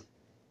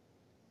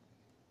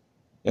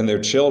 And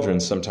their children,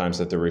 sometimes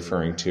that they're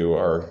referring to,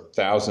 are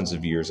thousands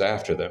of years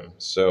after them.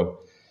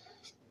 So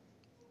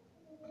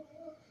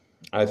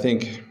I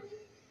think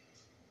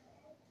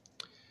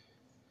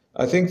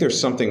there's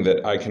something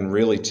that I can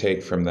really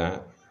take from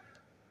that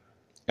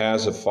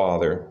as a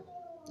father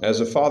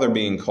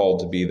being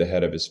called to be the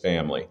head of his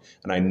family.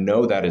 And I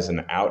know that is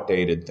an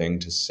outdated thing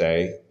to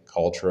say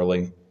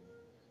culturally,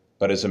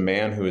 but as a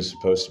man who is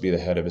supposed to be the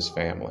head of his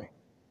family,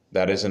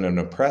 that isn't an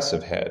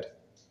oppressive head.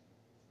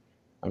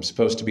 I'm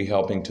supposed to be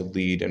helping to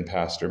lead and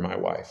pastor my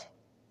wife,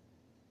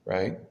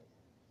 right?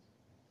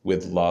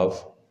 With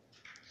love.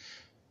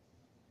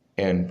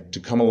 And to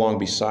come along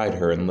beside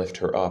her and lift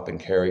her up and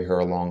carry her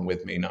along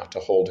with me, not to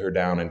hold her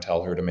down and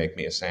tell her to make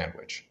me a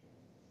sandwich.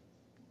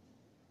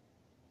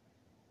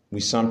 We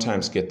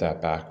sometimes get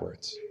that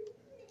backwards.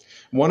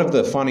 One of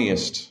the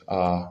funniest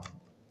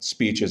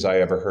speeches I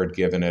ever heard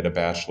given at a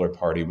bachelor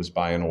party was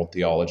by an old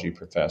theology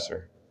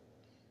professor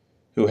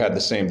who had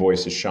the same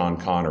voice as Sean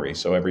Connery,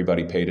 so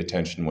everybody paid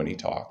attention when he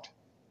talked.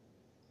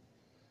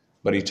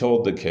 But he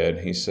told the kid,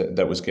 he said,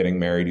 that was getting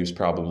married, he was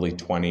probably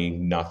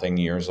 20-nothing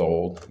years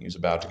old. He was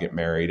about to get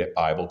married at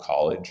Bible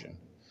college. And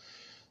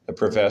the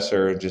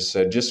professor just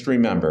said, just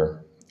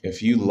remember,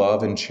 if you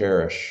love and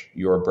cherish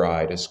your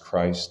bride as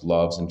Christ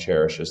loves and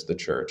cherishes the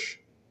church,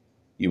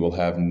 you will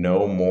have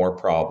no more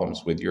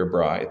problems with your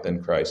bride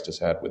than Christ has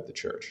had with the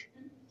church.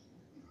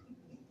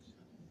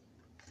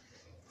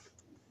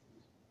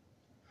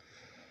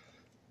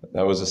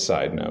 That was a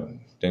side note.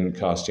 Didn't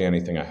cost you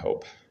anything, I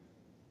hope.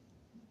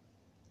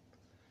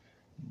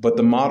 But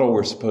the model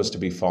we're supposed to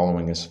be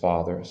following as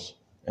fathers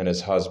and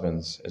as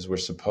husbands is we're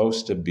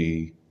supposed to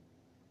be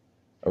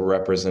a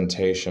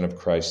representation of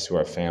Christ to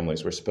our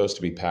families. We're supposed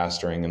to be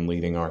pastoring and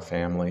leading our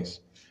families,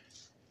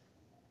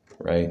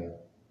 right?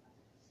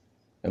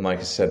 And like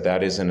I said,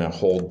 that isn't a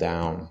hold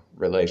down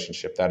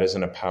relationship. That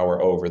isn't a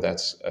power over.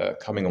 That's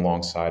coming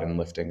alongside and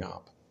lifting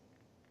up.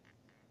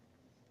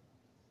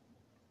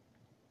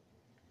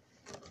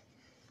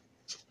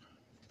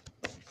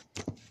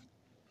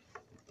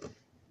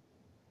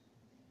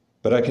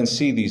 But I can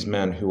see these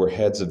men who were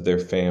heads of their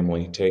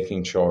family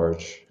taking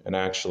charge and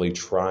actually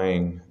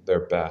trying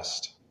their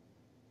best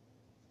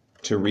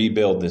to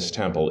rebuild this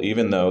temple,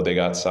 even though they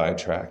got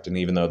sidetracked and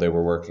even though they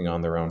were working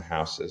on their own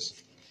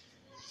houses.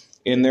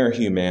 In their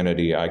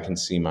humanity, I can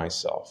see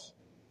myself.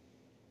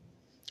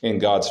 In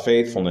God's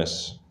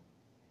faithfulness,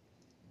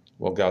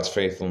 well, God's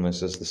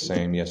faithfulness is the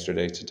same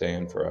yesterday, today,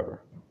 and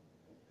forever.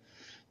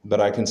 But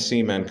I can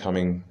see men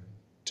coming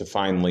to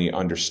finally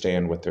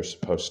understand what they're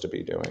supposed to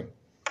be doing.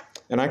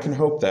 And I can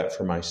hope that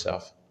for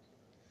myself.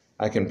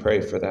 I can pray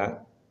for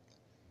that.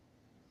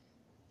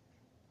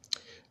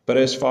 But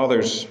as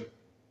fathers,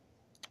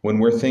 when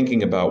we're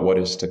thinking about what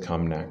is to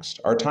come next,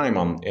 our time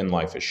in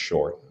life is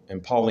short.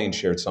 And Pauline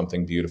shared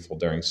something beautiful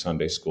during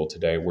Sunday school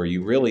today, where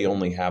you really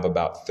only have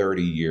about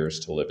 30 years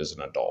to live as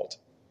an adult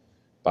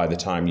by the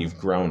time you've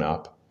grown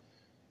up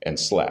and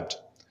slept.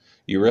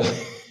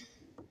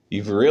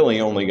 You've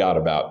really only got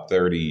about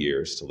 30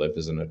 years to live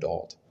as an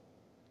adult.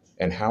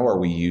 And how are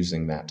we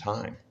using that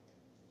time?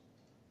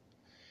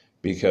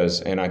 Because,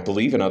 and I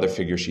believe another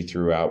figure she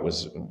threw out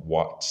was,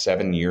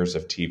 7 years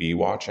of TV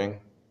watching?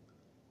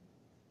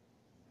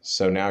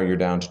 So now you're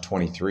down to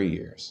 23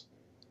 years.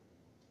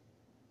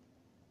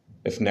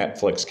 If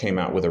Netflix came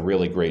out with a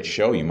really great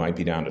show, you might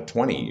be down to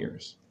 20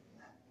 years.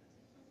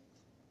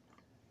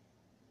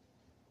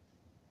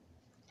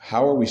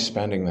 How are we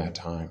spending that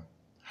time?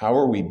 How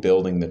are we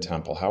building the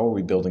temple? How are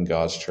we building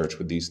God's church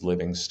with these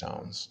living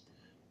stones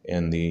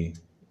in the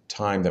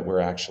time that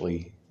we're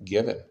actually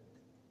given?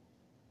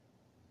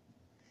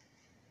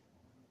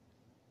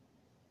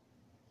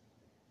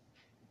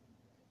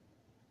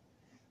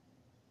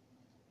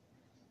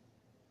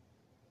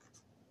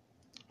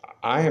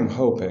 I am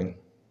hoping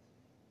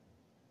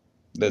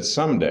that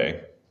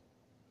someday,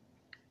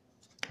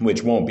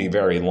 which won't be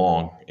very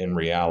long in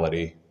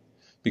reality,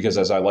 because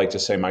as I like to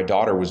say, my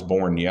daughter was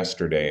born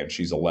yesterday and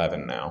she's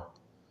 11 now.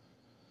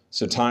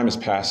 So time is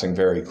passing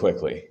very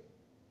quickly.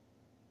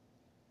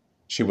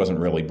 She wasn't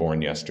really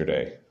born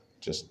yesterday.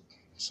 Just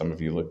some of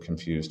you look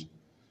confused.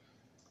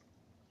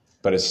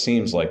 But it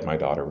seems like my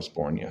daughter was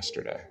born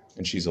yesterday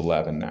and she's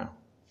 11 now.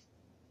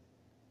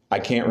 I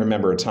can't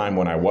remember a time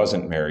when I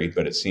wasn't married,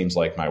 but it seems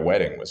like my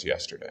wedding was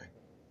yesterday.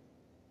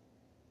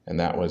 And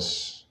that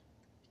was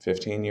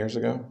 15 years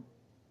ago.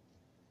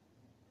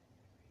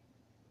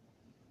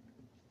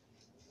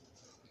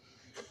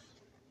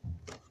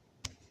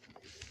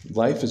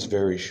 Life is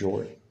very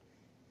short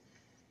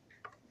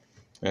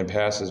and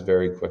passes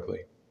very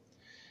quickly.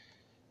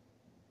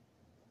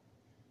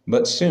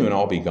 But soon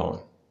I'll be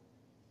gone.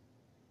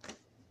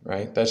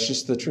 Right? That's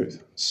just the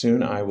truth.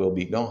 Soon I will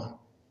be gone.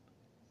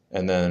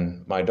 And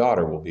then my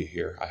daughter will be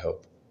here, I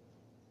hope.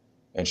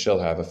 And she'll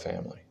have a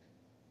family.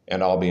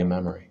 And I'll be a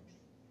memory.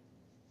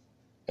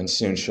 And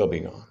soon she'll be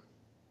gone.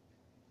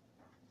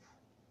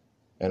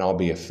 And I'll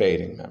be a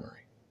fading memory.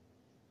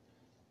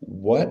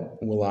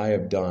 What will I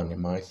have done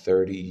in my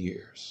 30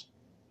 years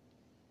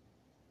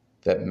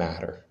that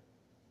matter?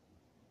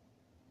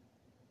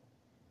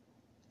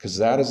 Because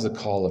that is the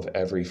call of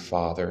every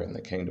father in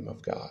the kingdom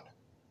of God.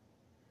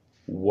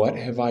 What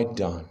have I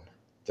done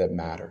that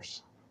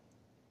matters?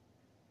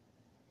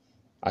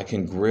 I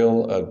can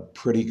grill a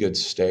pretty good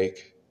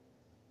steak.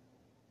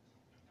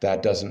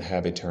 That doesn't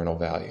have eternal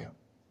value.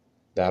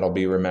 That'll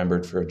be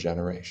remembered for a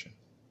generation.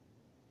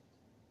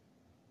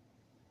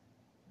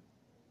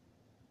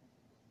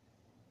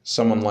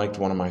 Someone liked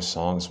one of my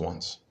songs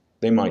once.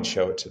 They might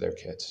show it to their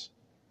kids.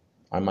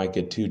 I might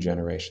get 2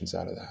 generations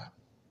out of that.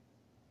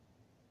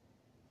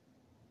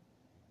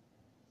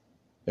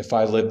 If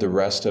I lived the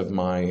rest of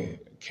my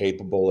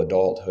capable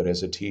adulthood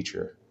as a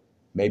teacher,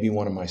 maybe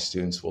one of my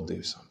students will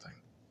do something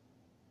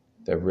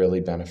that really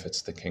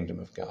benefits the kingdom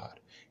of God,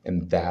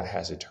 and that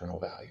has eternal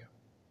value.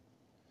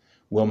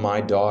 Will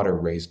my daughter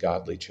raise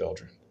godly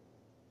children?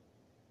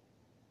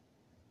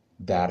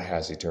 That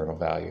has eternal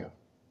value.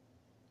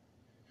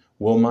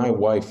 Will my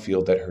wife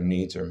feel that her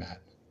needs are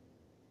met?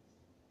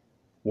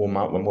 Will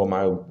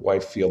my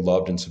wife feel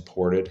loved and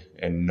supported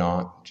and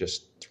not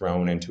just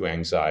thrown into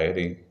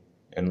anxiety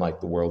and like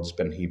the world's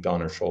been heaped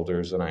on her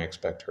shoulders and I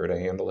expect her to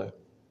handle it?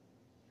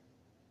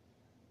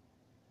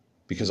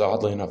 Because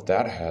oddly enough,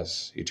 that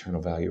has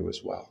eternal value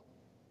as well.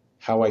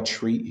 How I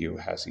treat you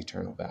has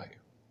eternal value.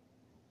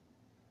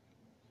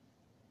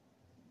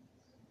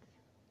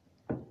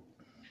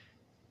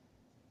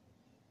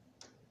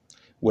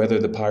 Whether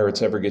the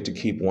Pirates ever get to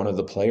keep one of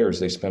the players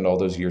they spend all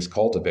those years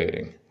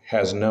cultivating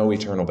has no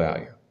eternal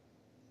value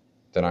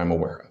that I'm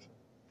aware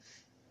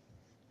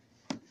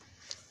of.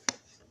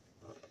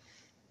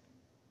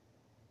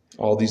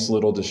 All these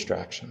little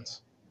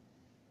distractions.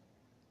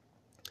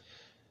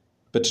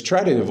 But to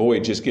try to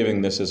avoid just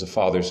giving this as a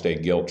Father's Day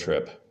guilt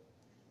trip,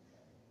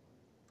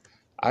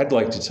 I'd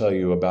like to tell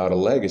you about a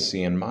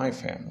legacy in my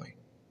family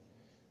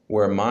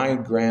where my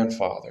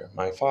grandfather,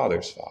 my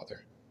father's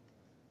father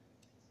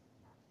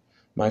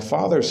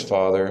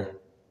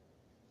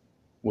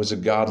was a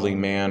godly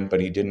man, but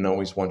he didn't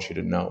always want you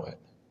to know it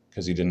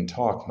because he didn't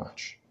talk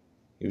much.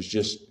 He was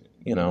just,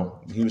 he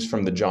was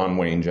from the John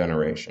Wayne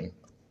generation.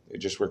 They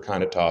just were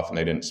kind of tough and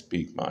they didn't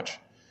speak much.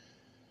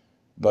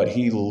 But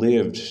he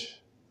lived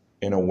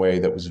in a way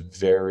that was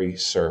very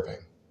serving.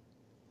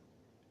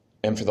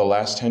 And for the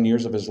last 10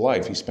 years of his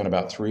life, he spent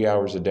about 3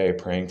 hours a day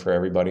praying for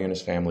everybody in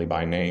his family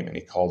by name. And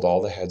he called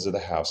all the heads of the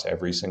house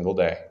every single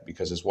day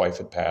because his wife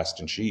had passed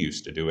and she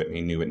used to do it and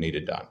he knew it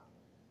needed done.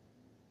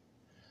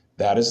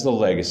 That is the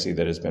legacy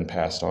that has been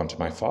passed on to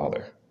my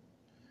father.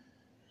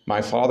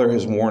 My father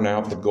has worn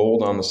out the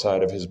gold on the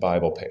side of his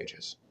Bible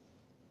pages.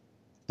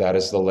 That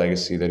is the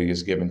legacy that he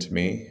has given to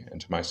me and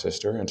to my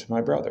sister and to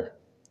my brother.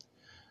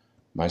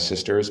 My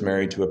sister is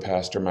married to a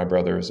pastor. My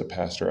brother is a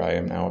pastor. I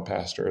am now a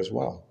pastor as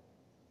well.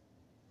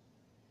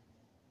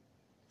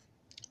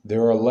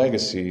 There are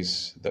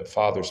legacies that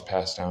fathers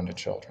pass down to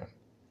children.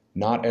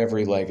 Not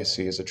every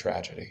legacy is a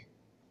tragedy.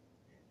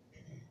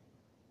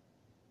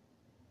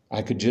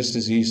 I could just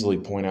as easily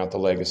point out the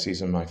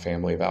legacies in my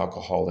family of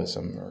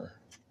alcoholism or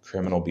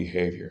criminal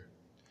behavior.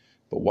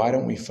 But why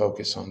don't we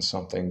focus on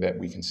something that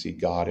we can see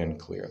God in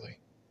clearly?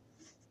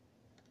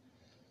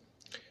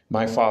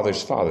 My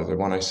father's father, the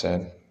one I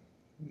said,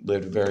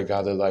 lived a very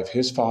godly life.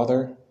 His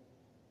father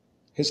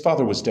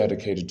was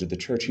dedicated to the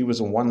church. He was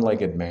a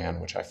one-legged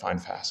man, which I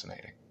find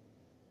fascinating.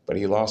 But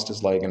he lost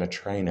his leg in a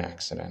train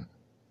accident.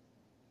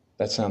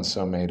 That sounds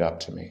so made up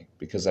to me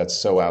because that's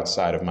so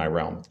outside of my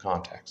realm of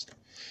context.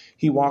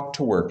 He walked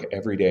to work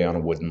every day on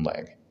a wooden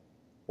leg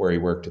where he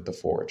worked at the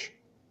forge.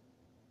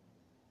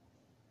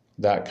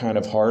 That kind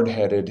of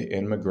hard-headed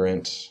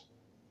immigrant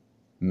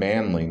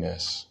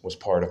manliness was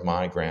part of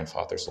my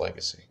grandfather's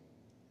legacy.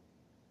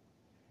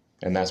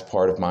 And that's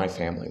part of my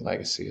family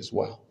legacy as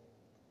well.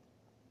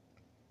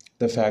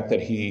 The fact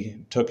that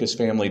he took his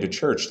family to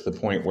church to the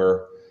point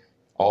where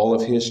All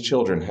of his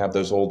children have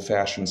those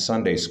old-fashioned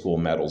Sunday school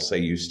medals they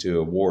used to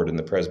award in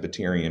the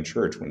Presbyterian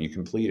Church when you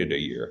completed a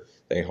year.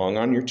 They hung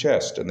on your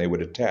chest and they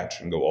would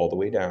attach and go all the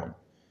way down.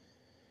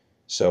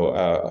 So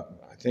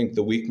I think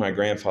the week my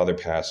grandfather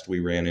passed, we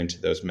ran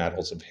into those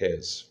medals of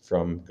his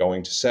from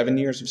going to 7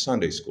 years of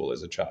Sunday school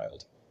as a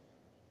child.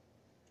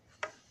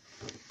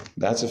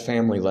 That's a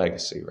family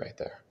legacy right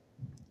there.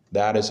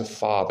 That is a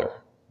father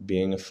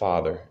being a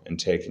father and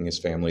taking his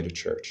family to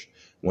church.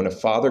 When a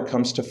father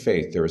comes to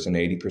faith, there is an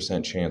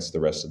 80% chance the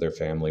rest of their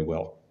family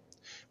will.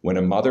 When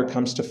a mother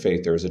comes to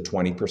faith, there is a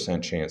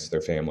 20% chance their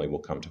family will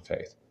come to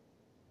faith.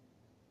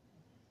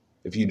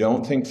 If you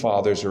don't think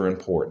fathers are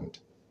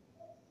important,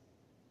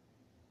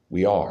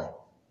 we are.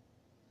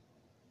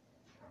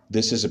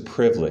 This is a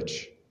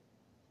privilege.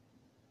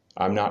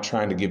 I'm not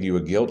trying to give you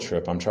a guilt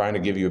trip. I'm trying to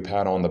give you a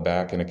pat on the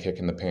back and a kick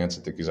in the pants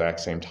at the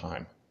exact same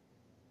time.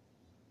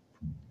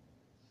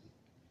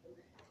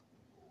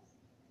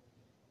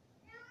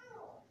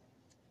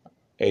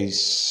 A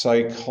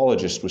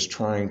psychologist was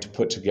trying to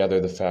put together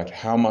the fact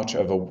how much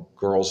of a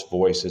girl's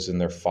voice is in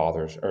their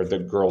father's, or the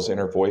girl's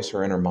inner voice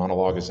or inner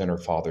monologue is in her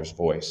father's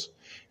voice.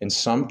 In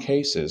some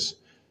cases,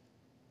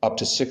 up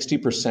to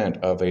 60%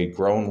 of a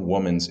grown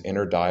woman's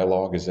inner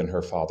dialogue is in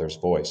her father's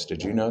voice.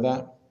 Did you know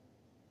that?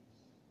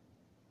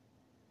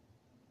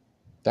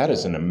 That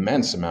is an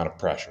immense amount of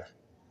pressure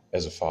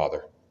as a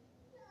father.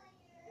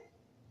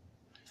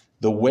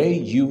 The way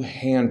you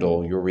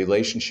handle your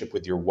relationship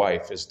with your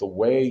wife is the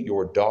way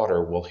your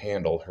daughter will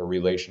handle her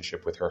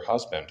relationship with her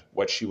husband,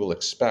 what she will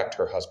expect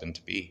her husband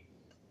to be.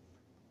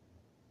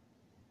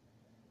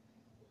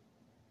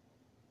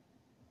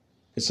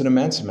 It's an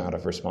immense amount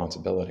of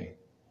responsibility.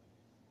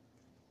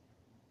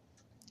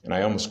 And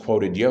I almost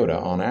quoted Yoda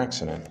on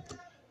accident.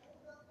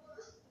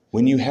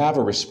 When you have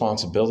a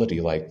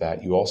responsibility like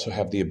that, you also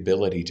have the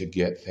ability to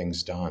get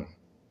things done.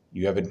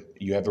 You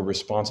have a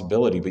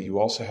responsibility, but you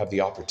also have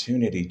the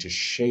opportunity to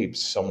shape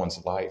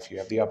someone's life. You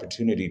have the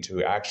opportunity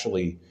to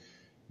actually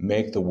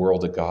make the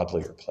world a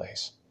godlier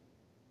place.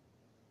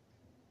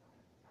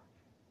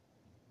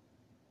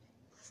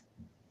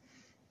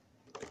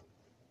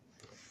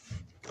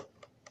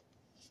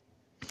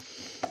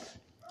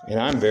 And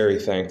I'm very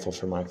thankful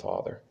for my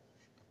father.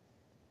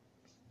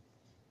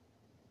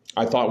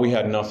 I thought we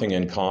had nothing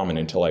in common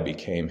until I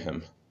became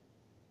him,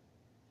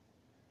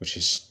 which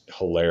is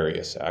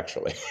hilarious,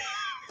 actually.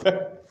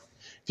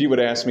 If you would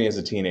ask me as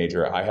a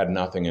teenager, I had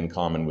nothing in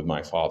common with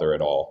my father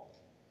at all.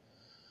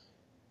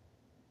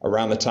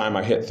 Around the time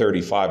I hit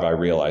 35, I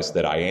realized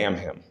that I am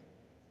him.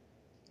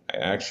 I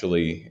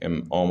actually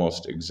am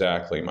almost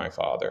exactly my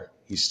father.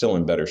 He's still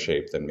in better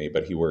shape than me,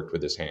 but he worked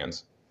with his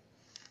hands.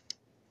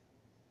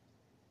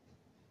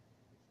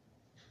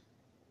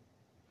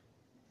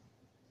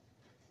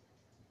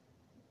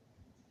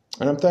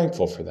 And I'm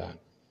thankful for that.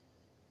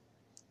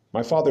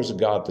 My father's a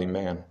godly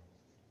man.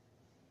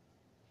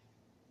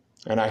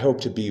 And I hope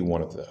to be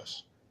one of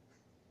those.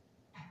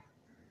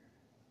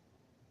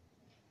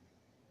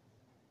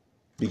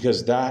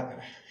 Because that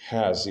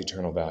has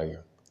eternal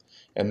value.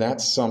 And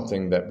that's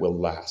something that will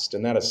last.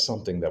 And that is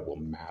something that will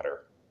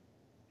matter.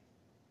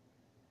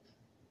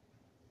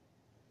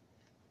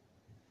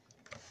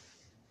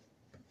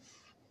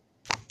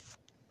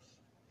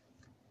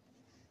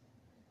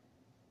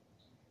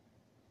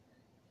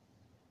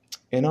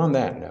 And on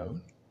that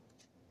note,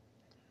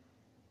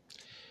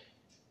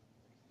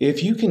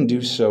 if you can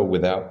do so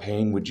without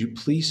pain, would you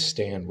please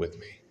stand with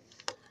me?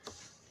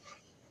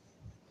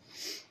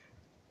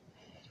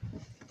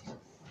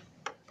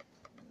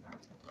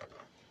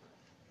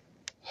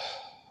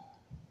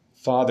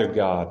 Father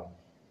God,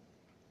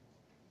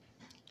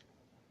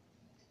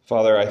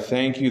 Father, I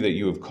thank you that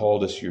you have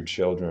called us your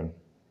children,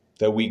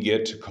 that we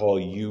get to call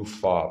you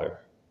Father.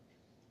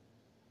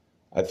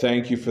 I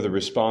thank you for the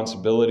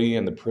responsibility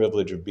and the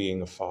privilege of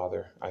being a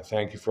father. I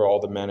thank you for all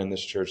the men in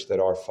this church that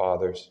are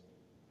fathers.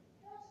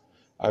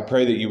 I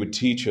pray that you would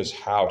teach us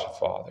how to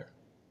father.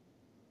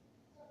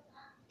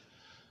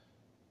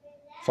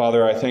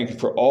 Father, I thank you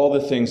for all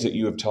the things that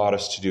you have taught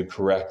us to do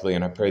correctly,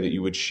 and I pray that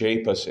you would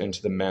shape us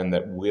into the men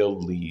that will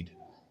lead,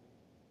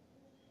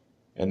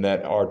 and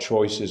that our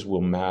choices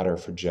will matter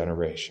for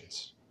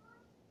generations.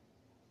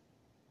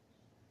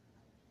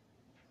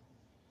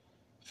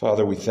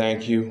 Father, we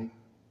thank you,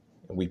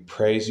 and we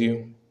praise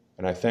you,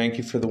 and I thank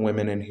you for the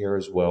women in here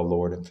as well,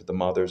 Lord, and for the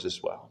mothers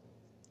as well.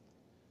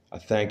 I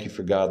thank you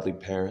for godly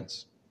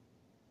parents.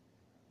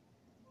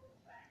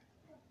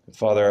 And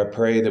Father, I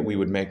pray that we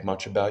would make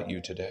much about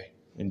you today.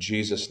 In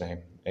Jesus' name,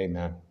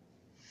 amen.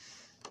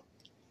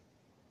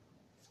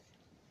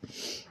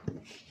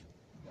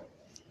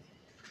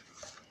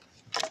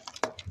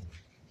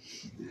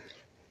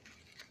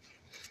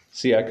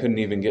 See, I couldn't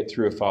even get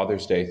through a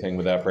Father's Day thing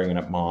without bringing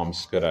up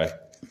moms, could I?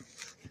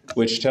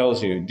 Which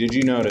tells you, did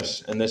you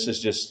notice, and this is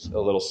just a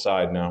little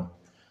side note,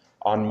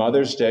 on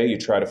Mother's Day, you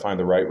try to find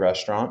the right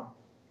restaurant,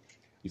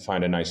 you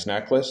find a nice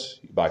necklace,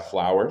 you buy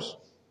flowers,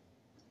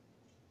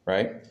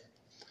 right?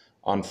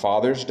 On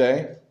Father's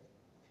Day,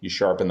 you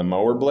sharpen the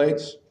mower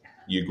blades,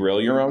 you grill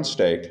your own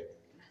steak,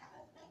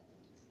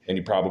 and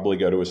you probably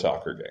go to a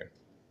soccer game.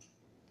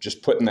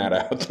 Just putting that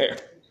out there.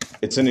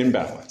 It's an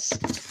imbalance.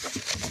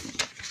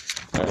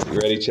 All right, you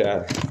ready,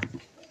 Chad?